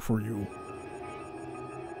waiting for you.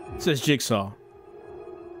 Says Jigsaw.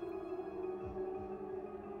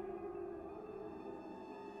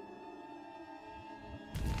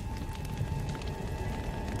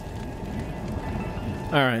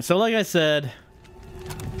 Alright, so like I said,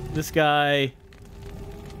 this guy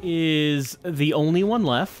is the only one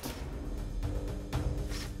left.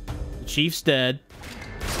 The chief's dead.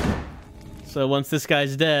 So once this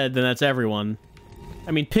guy's dead, then that's everyone.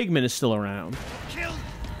 I mean, Pigman is still around.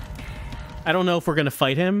 I don't know if we're gonna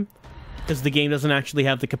fight him, because the game doesn't actually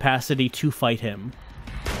have the capacity to fight him.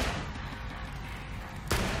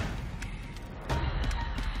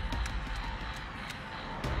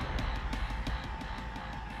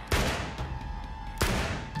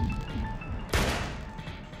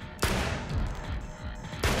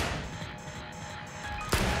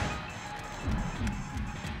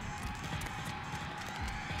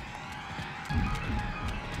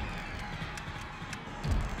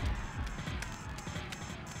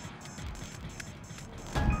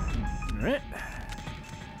 Alright.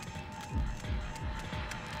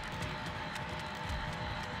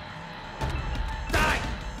 Die,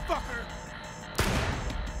 fucker!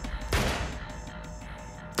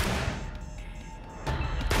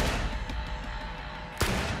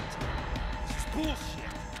 This is bullshit.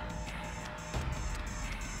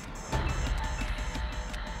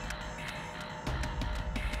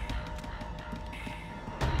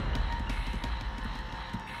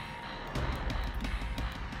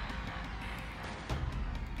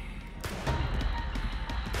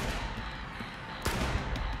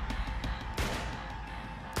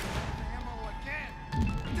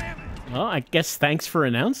 Well, I guess thanks for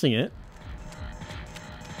announcing it.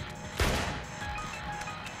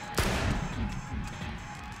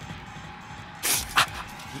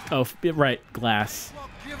 Oh, right, glass.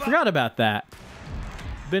 Forgot about that.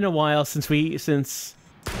 Been a while since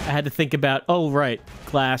I had to think about, oh, right,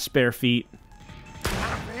 glass, bare feet.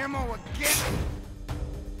 Out of ammo again.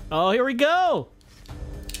 Oh, here we go!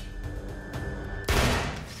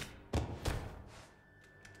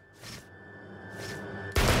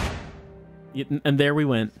 And there we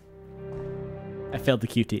went. I failed the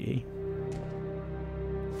QTE.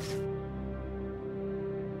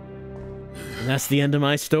 And that's the end of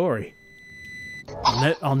my story.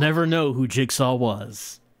 I'll never know who Jigsaw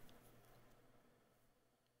was.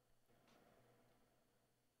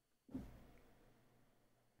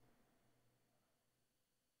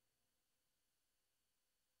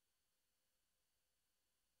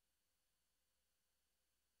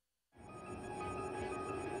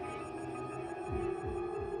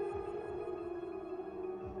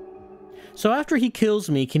 So after he kills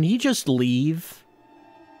me, can he just leave?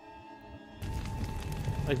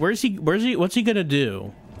 Like, what's he gonna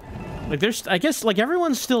do? Like, I guess, like,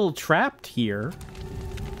 everyone's still trapped here.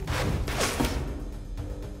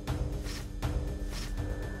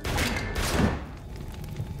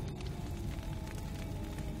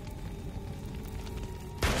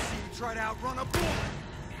 See you try to outrun a bullet.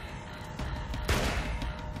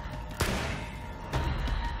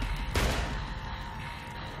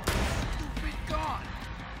 Stupid gone.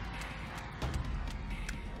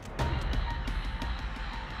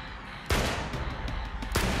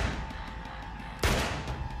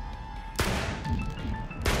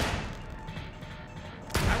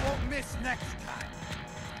 I won't miss next time.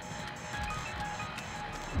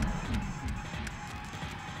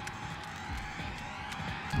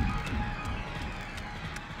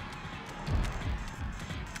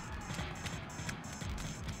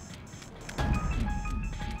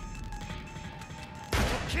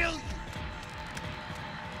 I'll kill you.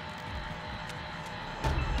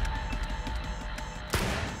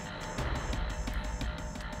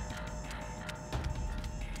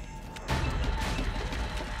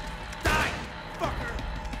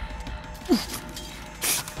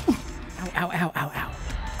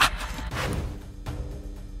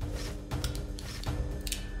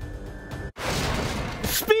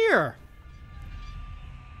 spear!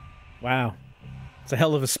 Wow. It's a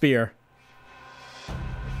hell of a spear.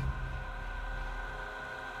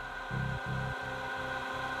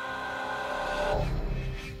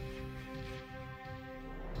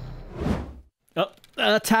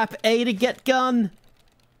 Oh, tap A to get gun.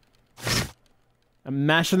 I'm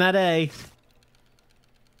mashing that A.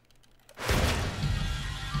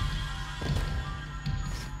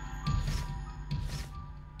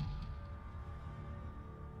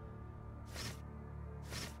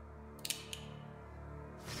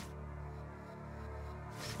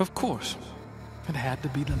 Of course. It had to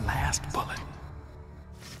be the last bullet.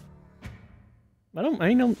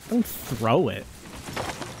 Don't throw it.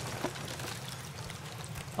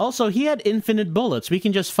 Also, he had infinite bullets. We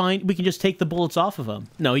can just take the bullets off of him.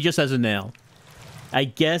 No, he just has a nail. I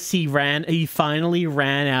guess he finally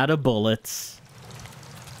ran out of bullets.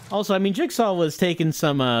 Also, I mean, Jigsaw was taking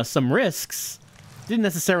some risks. Didn't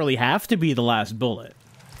necessarily have to be the last bullet.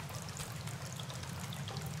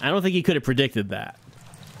 I don't think he could have predicted that.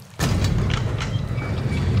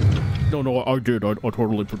 No, I did. I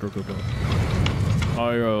totally predicted that.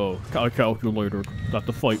 I calculated that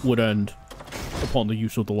the fight would end upon the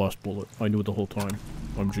use of the last bullet. I knew it the whole time.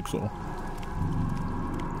 I'm Jigsaw.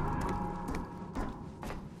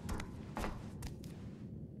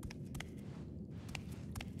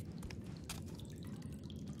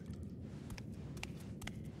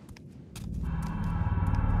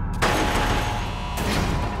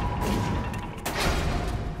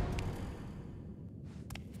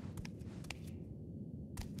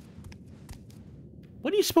 What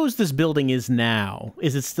do you suppose this building is now?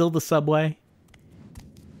 Is it still the subway?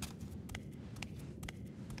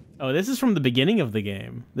 Oh, this is from the beginning of the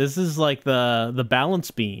game. This is like the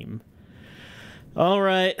balance beam. All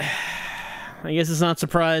right. I guess it's not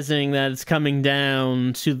surprising that it's coming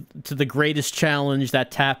down to the greatest challenge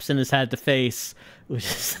that Tapson has had to face, which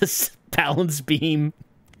is this balance beam.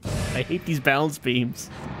 I hate these balance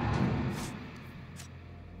beams.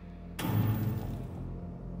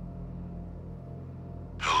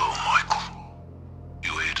 Hello, Michael.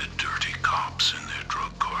 You aided dirty cops in their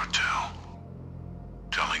drug cartel,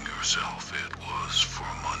 telling yourself it was for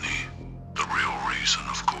money. The real reason,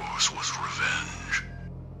 of course, was revenge.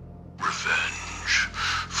 Revenge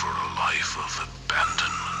for a life of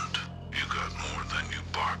abandonment. You got more than you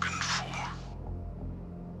bargained for.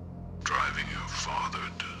 Driving your father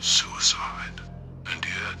to suicide, and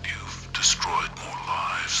yet you've destroyed more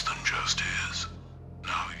lives than just his.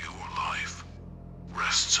 Now your life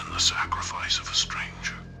rests in the sacrifice of a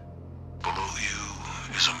stranger. Below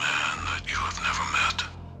you is a man that you have never met.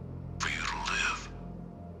 For you to live,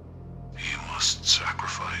 he must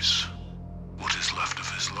sacrifice what is left of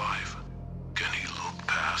his life. Can he look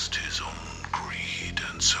past his own greed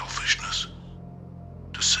and selfishness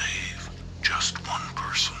to save just one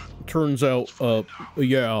person? Turns out,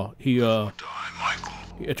 yeah, he, Die, Michael.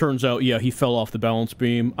 it turns out, yeah, he fell off the balance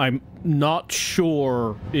beam. I'm not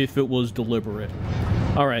sure if it was deliberate.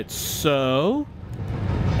 All right, so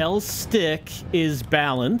L stick is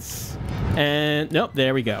balance, and nope,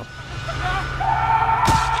 there we go.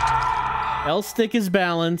 L stick is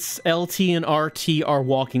balance, LT and RT are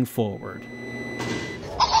walking forward.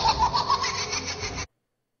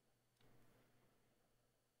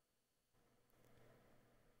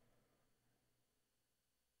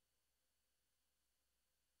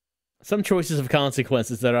 Some choices have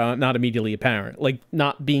consequences that are not immediately apparent, like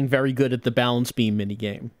not being very good at the balance beam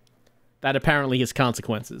minigame. That apparently has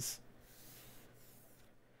consequences.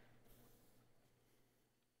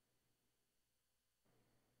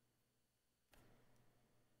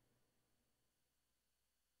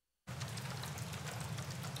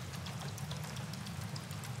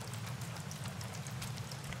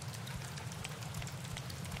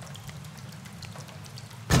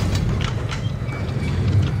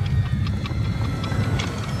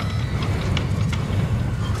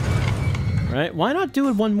 Right? Why not do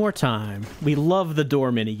it one more time? We love the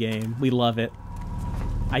door minigame. We love it.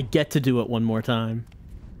 I get to do it one more time.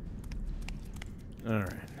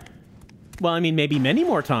 Alright. Well, I mean, maybe many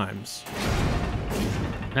more times.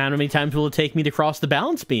 How many times will it take me to cross the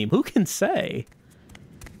balance beam? Who can say?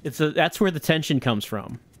 That's where the tension comes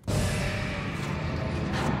from.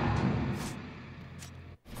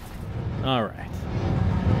 Alright.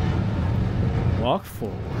 Walk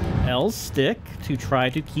forward. L stick to try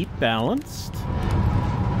to keep balanced.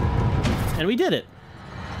 And we did it.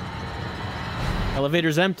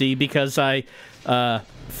 Elevator's empty because I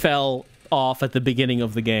fell off at the beginning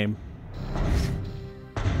of the game.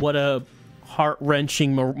 What a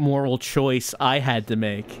heart-wrenching moral choice I had to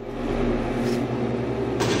make.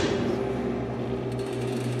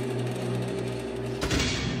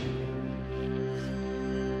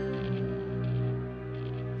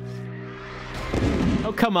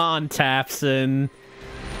 Oh, come on, Tapson.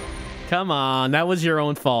 Come on, that was your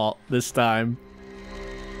own fault this time.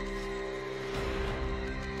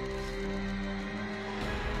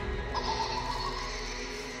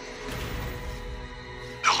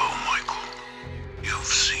 Hello, Michael. You've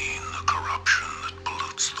seen the corruption that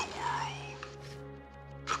pollutes the world.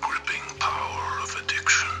 The gripping power of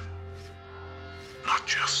addiction. Not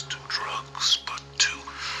just to drugs, but to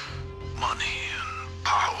money and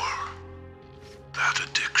power. That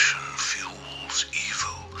addiction fuels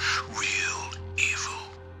evil, real evil,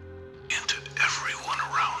 into everyone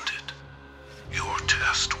around it. Your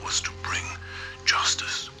test was to bring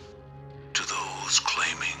justice to those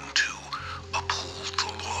claiming to uphold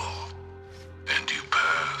the law. And you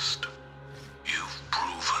passed. You've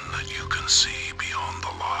proven that you can see beyond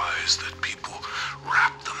the lies that people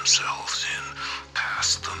wrap themselves in,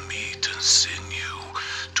 past the meat and sinew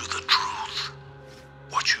to the truth.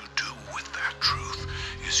 What you do with that truth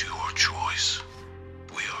is your choice.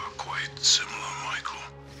 We are quite similar, Michael.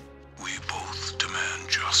 We both demand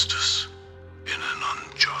justice in an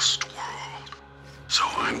unjust world. So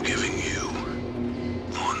I'm giving you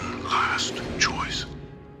one last choice.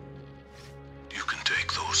 You can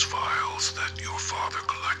take those files that your father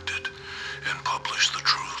collected and publish the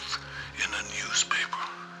truth in a newspaper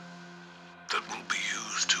that will be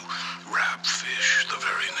used to wrap fish the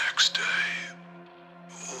very next day.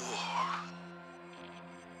 Or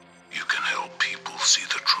you can help people see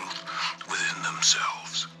the truth within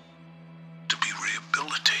themselves, to be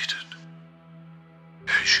rehabilitated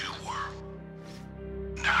as you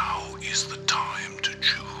were. Now is the time to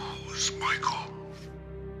choose, Michael.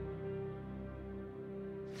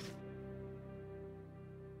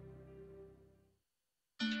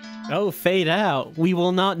 Oh, fade out. We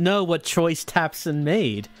will not know what choice Tapson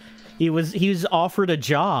made. He was offered a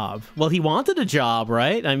job. Well, he wanted a job,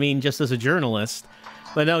 right? I mean, just as a journalist.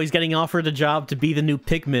 But no, he's getting offered a job to be the new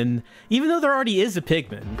Pigman, even though there already is a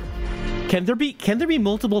Pigman. Can there be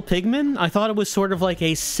multiple Pigmen? I thought it was sort of like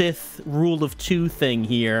a Sith rule of two thing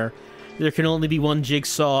here. There can only be one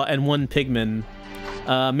Jigsaw and one Pigman.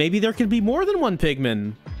 Maybe there could be more than one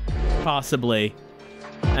Pigman. Possibly.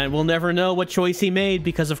 And we'll never know what choice he made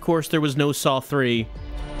because, of course, there was no Saw 3.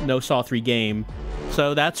 No Saw 3 game.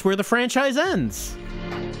 So that's where the franchise ends.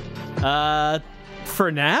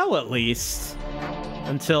 For now, at least.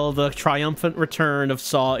 Until the triumphant return of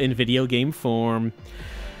Saw in video game form.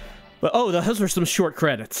 But, oh, those were some short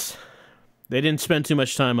credits. They didn't spend too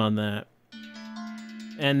much time on that.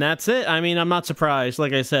 And that's it. I mean, I'm not surprised.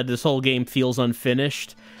 Like I said, this whole game feels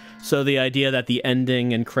unfinished. So the idea that the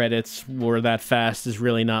ending and credits were that fast is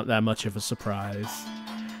really not that much of a surprise.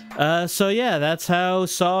 So yeah, that's how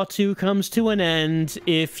Saw 2 comes to an end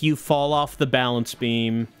if you fall off the balance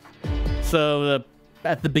beam. So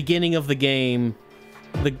at the beginning of the game,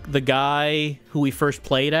 the guy who we first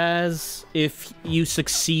played as, if you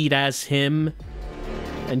succeed as him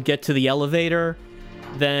and get to the elevator,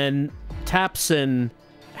 then Tapson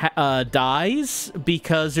dies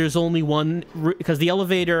because there's only one, because the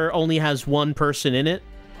elevator only has one person in it.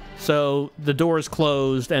 So the door is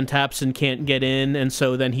closed and Tapson can't get in, and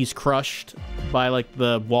so then he's crushed by like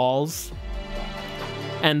the walls.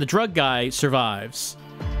 And the drug guy survives.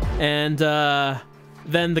 And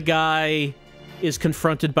then the guy is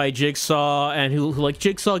confronted by Jigsaw, and who like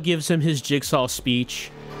Jigsaw gives him his Jigsaw speech.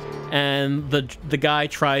 And the guy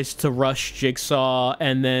tries to rush Jigsaw,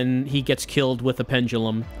 and then he gets killed with a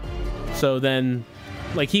pendulum. So then,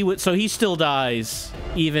 like so he still dies,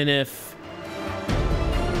 even if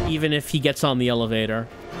he gets on the elevator.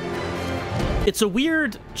 It's a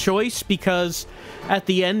weird choice because at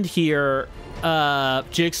the end here,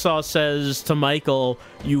 Jigsaw says to Michael,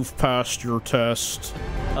 "You've passed your test.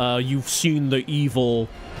 You've seen the evil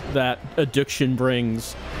that addiction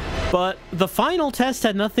brings." But the final test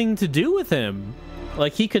had nothing to do with him.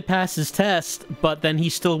 Like, he could pass his test, but then he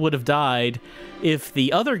still would have died if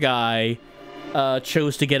the other guy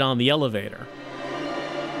chose to get on the elevator.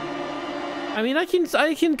 I mean, I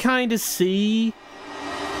can kind of see,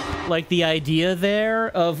 like, the idea there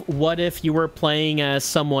of what if you were playing as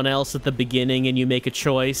someone else at the beginning and you make a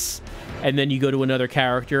choice, and then you go to another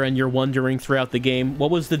character and you're wondering throughout the game,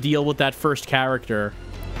 what was the deal with that first character?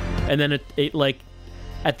 And then it like,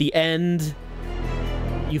 at the end,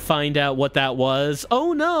 you find out what that was.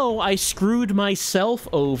 Oh no, I screwed myself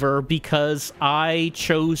over because I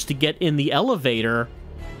chose to get in the elevator.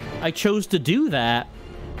 I chose to do that,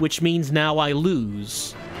 which means now I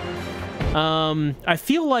lose. I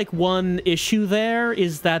feel like one issue there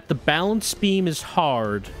is that the balance beam is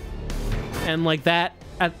hard. And, like, that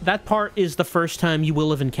part is the first time you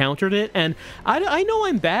will have encountered it, and I know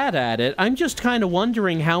I'm bad at it. I'm just kind of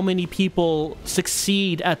wondering how many people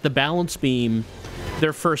succeed at the balance beam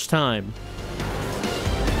their first time.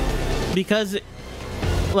 Because,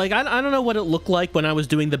 like, I don't know what it looked like when I was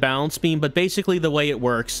doing the balance beam, but basically the way it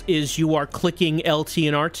works is you are clicking LT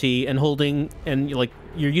and RT and holding, and, like,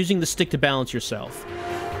 you're using the stick to balance yourself.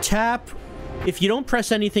 Tap, if you don't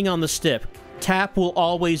press anything on the stick, tap will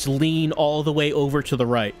always lean all the way over to the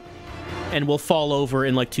right and will fall over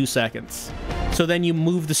in like 2 seconds. So then you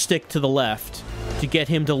move the stick to the left to get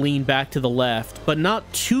him to lean back to the left, but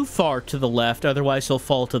not too far to the left, otherwise he'll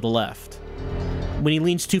fall to the left. When he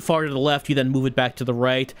leans too far to the left, you then move it back to the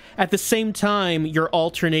right. At the same time, you're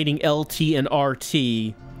alternating LT and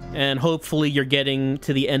RT, and hopefully you're getting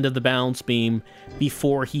to the end of the balance beam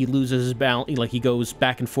before he loses his balance, like he goes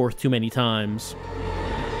back and forth too many times.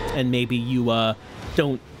 And maybe you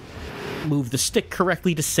don't move the stick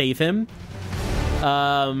correctly to save him.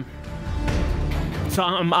 So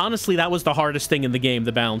honestly, that was the hardest thing in the game,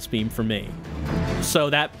 the balance beam for me. So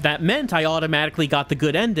that meant I automatically got the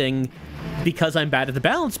good ending because I'm bad at the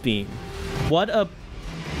balance beam. What a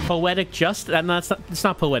poetic justice. It's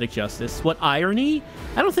not poetic justice. What irony?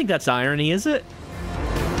 I don't think that's irony, is it?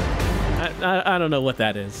 I don't know what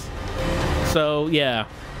that is. So, yeah.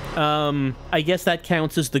 I guess that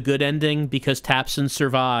counts as the good ending because Tapson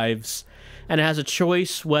survives and has a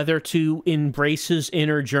choice whether to embrace his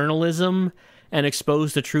inner journalism and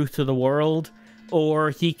expose the truth to the world, or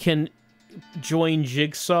he can join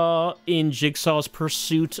Jigsaw in Jigsaw's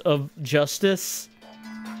pursuit of justice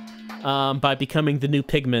by becoming the new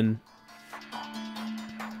Pigman.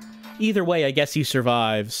 Either way, I guess he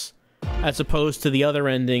survives, as opposed to the other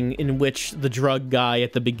ending in which the drug guy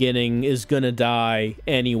at the beginning is gonna die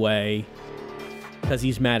anyway because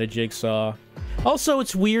he's mad at Jigsaw. Also,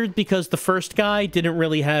 it's weird because the first guy didn't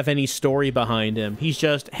really have any story behind him. He's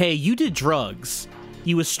just, hey, you did drugs.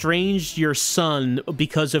 You estranged your son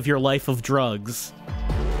because of your life of drugs.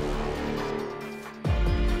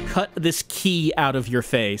 Cut this key out of your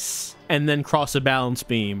face and then cross a balance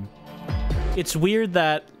beam. It's weird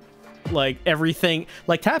that, like, everything...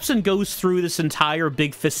 Like, Tapson goes through this entire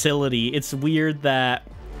big facility. It's weird that...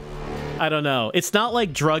 I don't know. It's not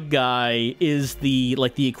like Drug Guy is the,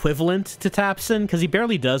 like, the equivalent to Tapson, because he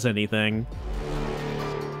barely does anything.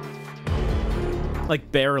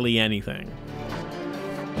 Like, barely anything.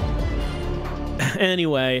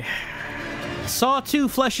 Anyway... Saw 2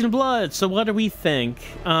 Flesh and Blood, so what do we think?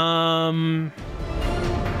 Like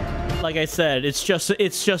I said, it's just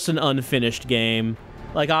an unfinished game.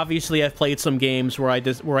 Like, obviously I've played some games where I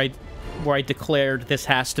declared this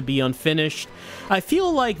has to be unfinished. I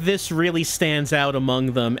feel like this really stands out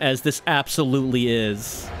among them, as this absolutely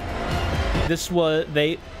is.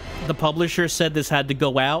 The publisher said this had to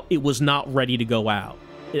go out. It was not ready to go out.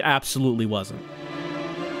 It absolutely wasn't.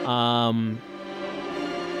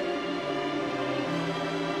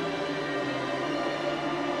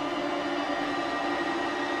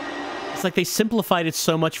 It's like they simplified it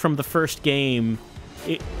so much from the first game.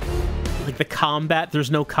 Like the combat,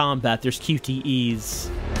 there's no combat, there's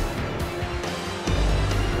QTEs.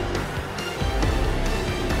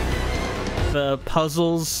 The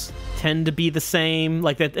puzzles tend to be the same.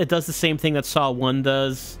 Like, it does the same thing that Saw 1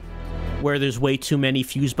 does, where there's way too many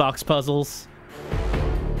fuse box puzzles.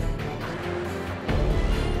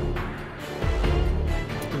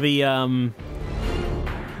 The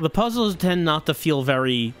puzzles tend not to feel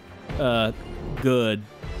very good.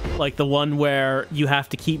 Like the one where you have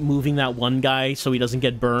to keep moving that one guy so he doesn't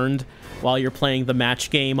get burned while you're playing the match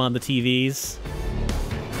game on the TVs.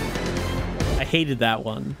 I hated that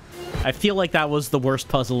one. I feel like that was the worst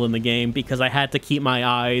puzzle in the game because I had to keep my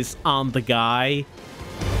eyes on the guy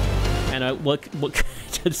and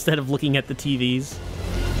instead of looking at the TVs.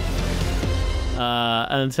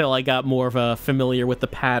 Until I got more of a familiar with the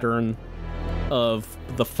pattern of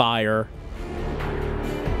the fire.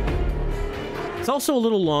 It's also a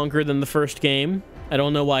little longer than the first game. I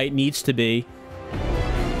don't know why it needs to be.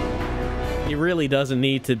 It really doesn't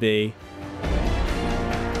need to be.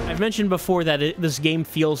 I've mentioned before that this game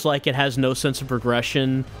feels like it has no sense of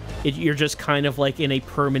progression. You're just kind of like in a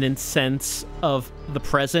permanent sense of the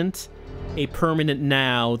present. A permanent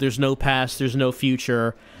now. There's no past, there's no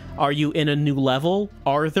future. Are you in a new level?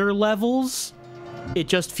 Are there levels? It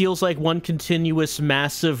just feels like one continuous,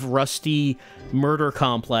 massive, rusty murder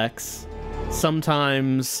complex.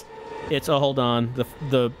 Sometimes it's... Oh, hold on.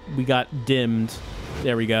 We got dimmed.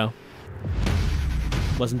 There we go.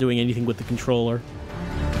 Wasn't doing anything with the controller.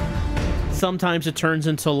 Sometimes it turns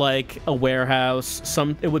into, like, a warehouse.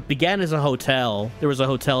 It began as a hotel. There was a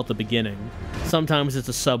hotel at the beginning. Sometimes it's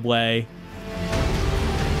a subway.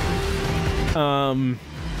 Yeah,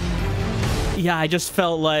 I just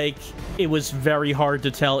felt like it was very hard to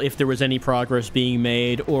tell if there was any progress being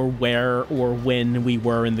made or where or when we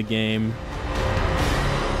were in the game.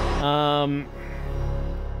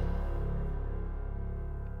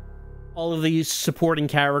 All of these supporting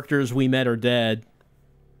characters we met are dead.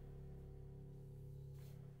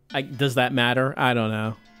 Does that matter? I don't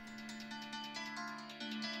know.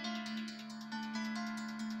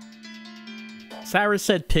 Sarah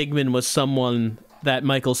said Pigman was someone that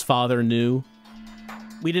Michael's father knew.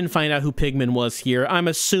 We didn't find out who Pigman was here. I'm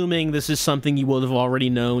assuming this is something you would have already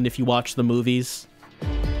known if you watched the movies.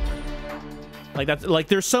 Like, that's, like,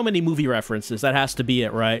 there's so many movie references. That has to be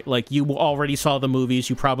it, right? Like, you already saw the movies.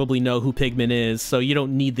 You probably know who Pigman is, so you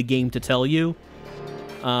don't need the game to tell you.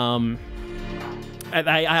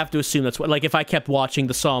 I have to assume that's what... Like, if I kept watching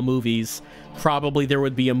the Saw movies, probably there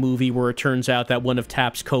would be a movie where it turns out that one of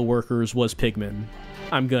Tap's co-workers was Pigman.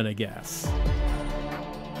 I'm gonna guess.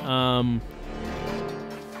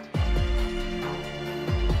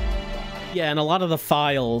 Yeah, and a lot of the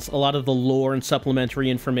files, a lot of the lore and supplementary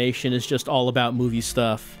information is just all about movie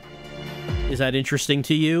stuff. Is that interesting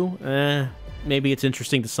to you? Maybe it's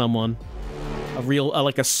interesting to someone.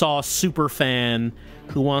 Like a Saw super fan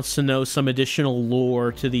who wants to know some additional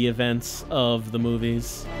lore to the events of the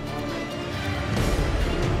movies.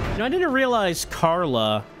 You know, I didn't realize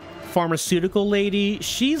Carla, pharmaceutical lady,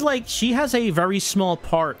 she has a very small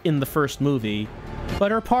part in the first movie,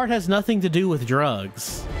 but her part has nothing to do with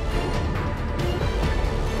drugs.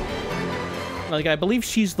 Like, I believe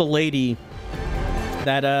she's the lady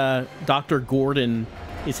that, Dr. Gordon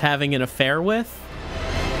is having an affair with.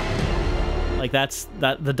 Like, that's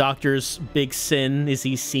the doctor's big sin, is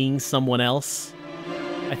he's seeing someone else.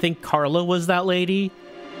 I think Carla was that lady.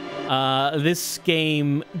 This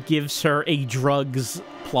game gives her a drugs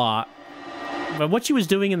plot. But what she was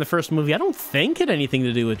doing in the first movie, I don't think had anything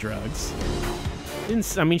to do with drugs.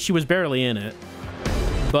 I mean, she was barely in it.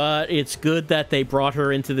 But it's good that they brought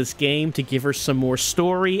her into this game to give her some more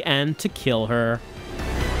story and to kill her.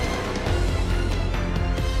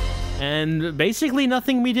 And basically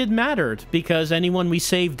nothing we did mattered, because anyone we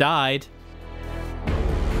saved died.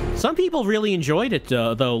 Some people really enjoyed it,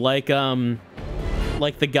 though, like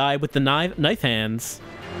the guy with the knife hands.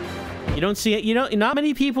 You don't see it. Not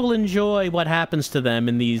many people enjoy what happens to them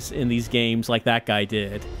in these games like that guy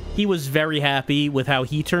did. He was very happy with how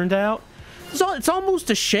he turned out. So it's almost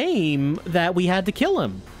a shame that we had to kill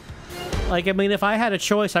him. Like, I mean, if I had a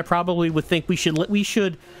choice, I probably would think we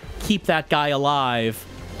should keep that guy alive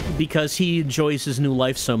because he enjoys his new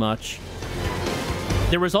life so much.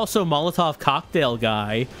 There was also Molotov Cocktail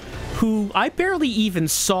guy, who I barely even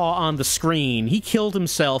saw on the screen. He killed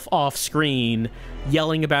himself off screen,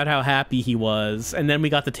 yelling about how happy he was, and then we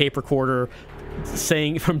got the tape recorder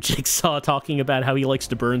saying from Jigsaw talking about how he likes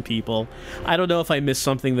to burn people. I don't know if I missed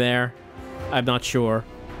something there. I'm not sure.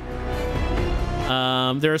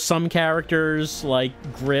 There are some characters like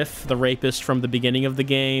Griff, the rapist from the beginning of the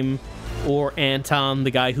game, or Anton,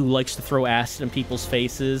 the guy who likes to throw acid in people's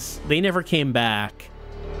faces. They never came back.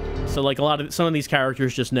 So, like, some of these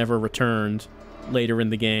characters just never returned later in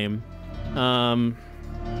the game.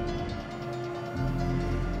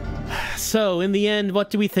 So, in the end, what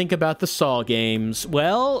do we think about the Saw games?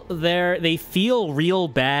 Well, they feel real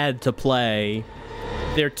bad to play.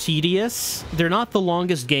 They're tedious. They're not the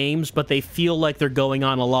longest games, but they feel like they're going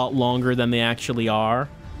on a lot longer than they actually are.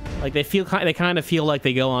 Like, they kind of feel like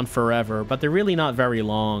they go on forever, but they're really not very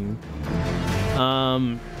long.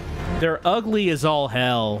 They're ugly as all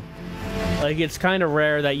hell. Like, it's kind of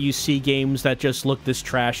rare that you see games that just look this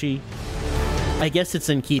trashy. I guess it's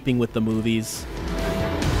in keeping with the movies.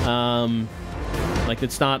 Like,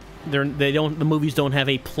 it's not... the movies don't have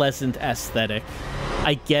a pleasant aesthetic.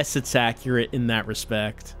 I guess it's accurate in that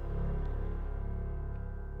respect.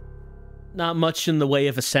 Not much in the way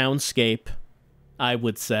of a soundscape, I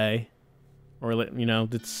would say. Or, you know,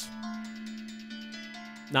 it's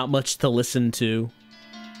not much to listen to.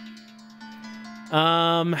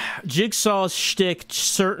 Jigsaw's shtick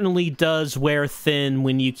certainly does wear thin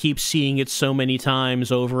when you keep seeing it so many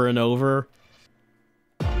times over and over.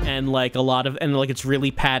 And, like, it's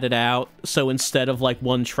really padded out, so instead of, like,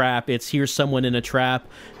 one trap, it's here's someone in a trap,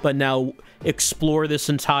 but now explore this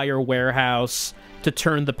entire warehouse to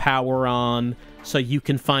turn the power on so you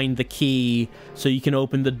can find the key, so you can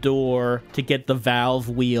open the door to get the valve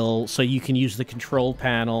wheel, so you can use the control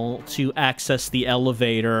panel to access the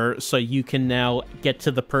elevator, so you can now get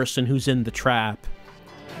to the person who's in the trap.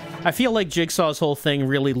 I feel like Jigsaw's whole thing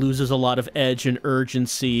really loses a lot of edge and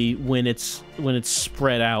urgency when it's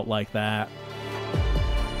spread out like that.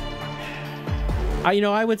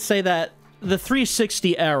 I would say that the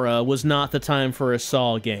 360 era was not the time for a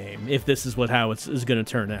Saw game, if this is how it's going to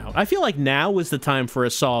turn out. I feel like now is the time for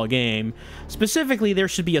a Saw game. Specifically, there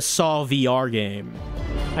should be a Saw VR game.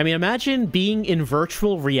 I mean, imagine being in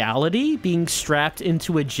virtual reality, being strapped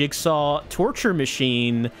into a Jigsaw torture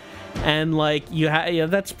machine, and, like,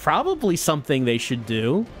 that's probably something they should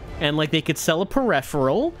do. And, like, they could sell a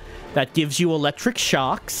peripheral that gives you electric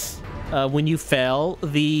shocks when you fail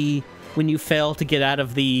to get out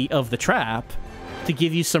of the trap, to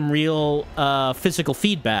give you some real physical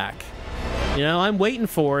feedback. I'm waiting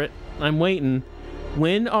for it. I'm waiting.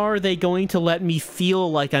 When are they going to let me feel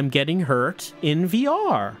like I'm getting hurt in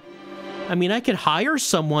VR? I mean, I could hire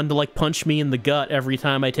someone to, like, punch me in the gut every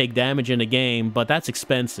time I take damage in a game, but that's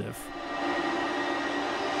expensive.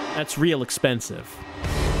 That's real expensive.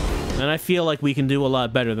 And I feel like we can do a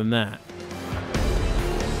lot better than that.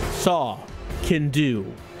 Saw can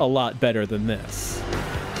do a lot better than this.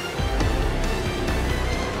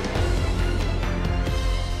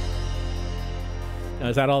 Now,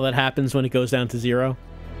 is that all that happens when it goes down to 0?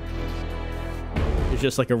 There's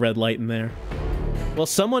just like a red light in there. Well,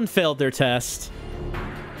 someone failed their test.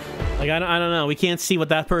 Like, I don't know. We can't see what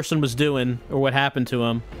that person was doing or what happened to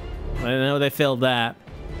him. I know they failed that.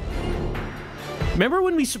 Remember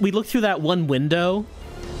when we looked through that one window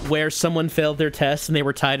where someone failed their test and they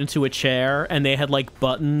were tied into a chair and they had, like,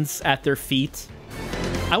 buttons at their feet?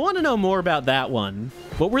 I want to know more about that one.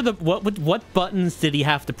 What buttons did he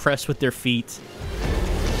have to press with their feet?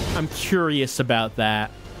 I'm curious about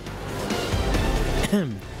that.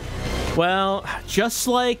 Well, just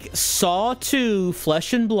like Saw 2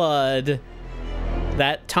 Flesh and Blood,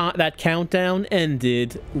 that countdown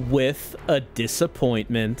ended with a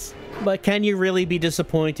disappointment. But can you really be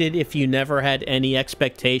disappointed if you never had any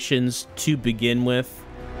expectations to begin with?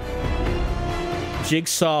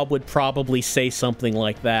 Jigsaw would probably say something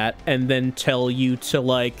like that and then tell you to,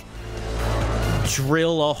 like,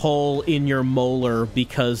 drill a hole in your molar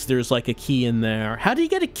because there's, like, a key in there. How do you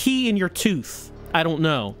get a key in your tooth? I don't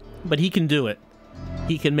know. But he can do it.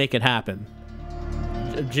 He can make it happen.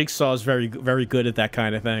 Jigsaw is very, very good at that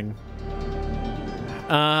kind of thing.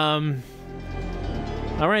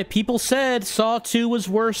 Alright, people said Saw 2 was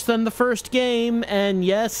worse than the first game, and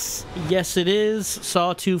yes, it is.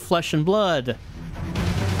 Saw 2 Flesh and Blood.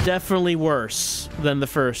 Definitely worse than the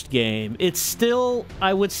first game. It's still,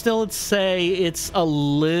 I would still say it's a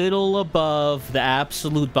little above the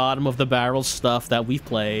absolute bottom of the barrel stuff that we've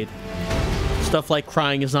played. Stuff like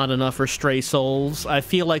Crying Is Not Enough or Stray Souls. I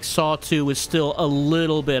feel like Saw 2 is still a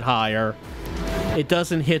little bit higher. It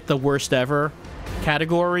doesn't hit the worst ever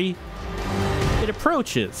category. It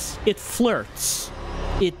approaches. It flirts.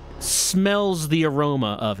 It smells the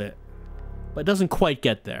aroma of it. But it doesn't quite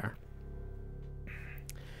get there.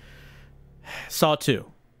 Saw 2.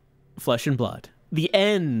 Flesh and Blood. The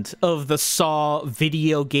end of the Saw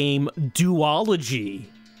video game duology.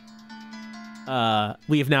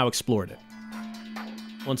 We have now explored it.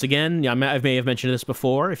 Once again, I may have mentioned this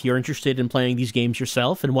before, if you're interested in playing these games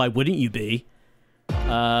yourself, and why wouldn't you be?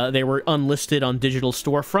 They were unlisted on digital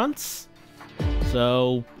storefronts,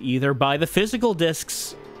 so either buy the physical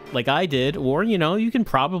discs, like I did, or, you can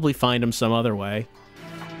probably find them some other way.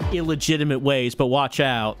 Illegitimate ways, but watch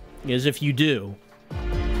out, as if you do.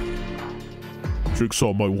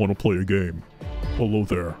 Jigsaw might want to play a game. Hello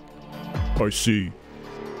there. I see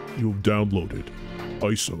you've downloaded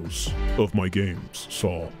ISOs of my games,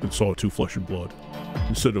 Saw and Saw 2 Flesh and Blood,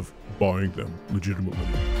 instead of buying them legitimately.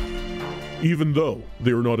 Even though they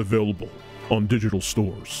are not available on digital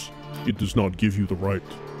stores, it does not give you the right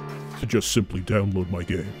to just simply download my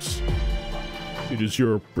games. It is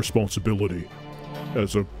your responsibility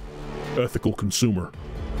as an ethical consumer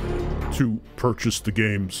to purchase the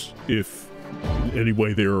games if in any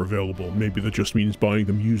way they are available. Maybe that just means buying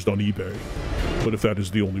them used on eBay, but if that is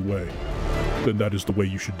the only way, then that is the way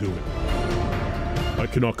you should do it. I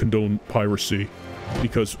cannot condone piracy,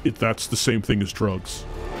 because that's the same thing as drugs.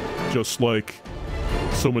 Just like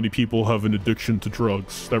so many people have an addiction to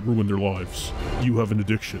drugs that ruin their lives, you have an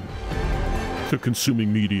addiction to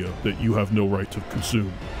consuming media that you have no right to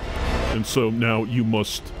consume. And so now you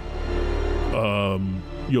must, now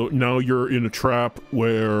you're in a trap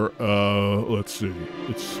where, let's see,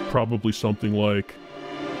 it's probably something like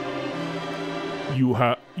you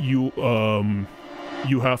have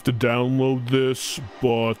to download this,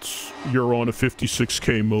 but you're on a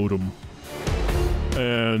 56K modem,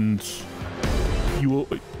 and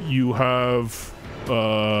you have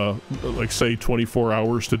like say 24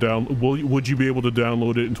 hours to would you be able to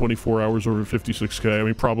download it in 24 hours over 56K? I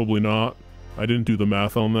mean, probably not. I didn't do the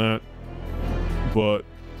math on that. But,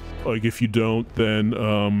 like, if you don't, then,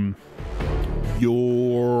 I'm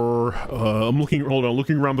looking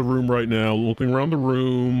around the room right now,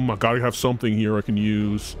 I gotta have something here I can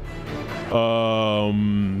use.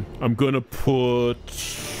 I'm gonna put,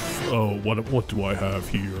 oh, what do I have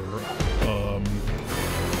here?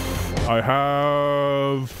 I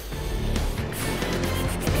have,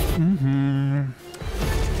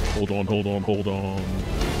 hold on.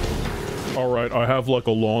 Alright, I have, like,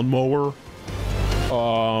 a lawnmower.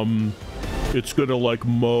 It's gonna, like,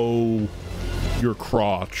 mow your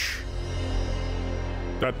crotch.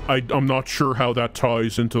 I'm not sure how that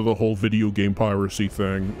ties into the whole video game piracy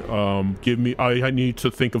thing. I need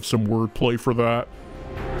to think of some wordplay for that.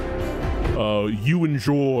 You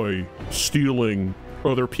enjoy stealing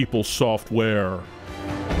other people's software.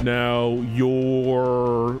 Now,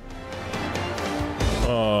 your,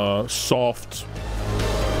 soft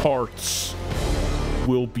parts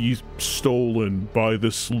will be stolen by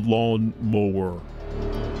this lawnmower.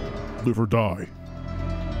 Live or die.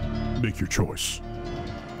 Make your choice.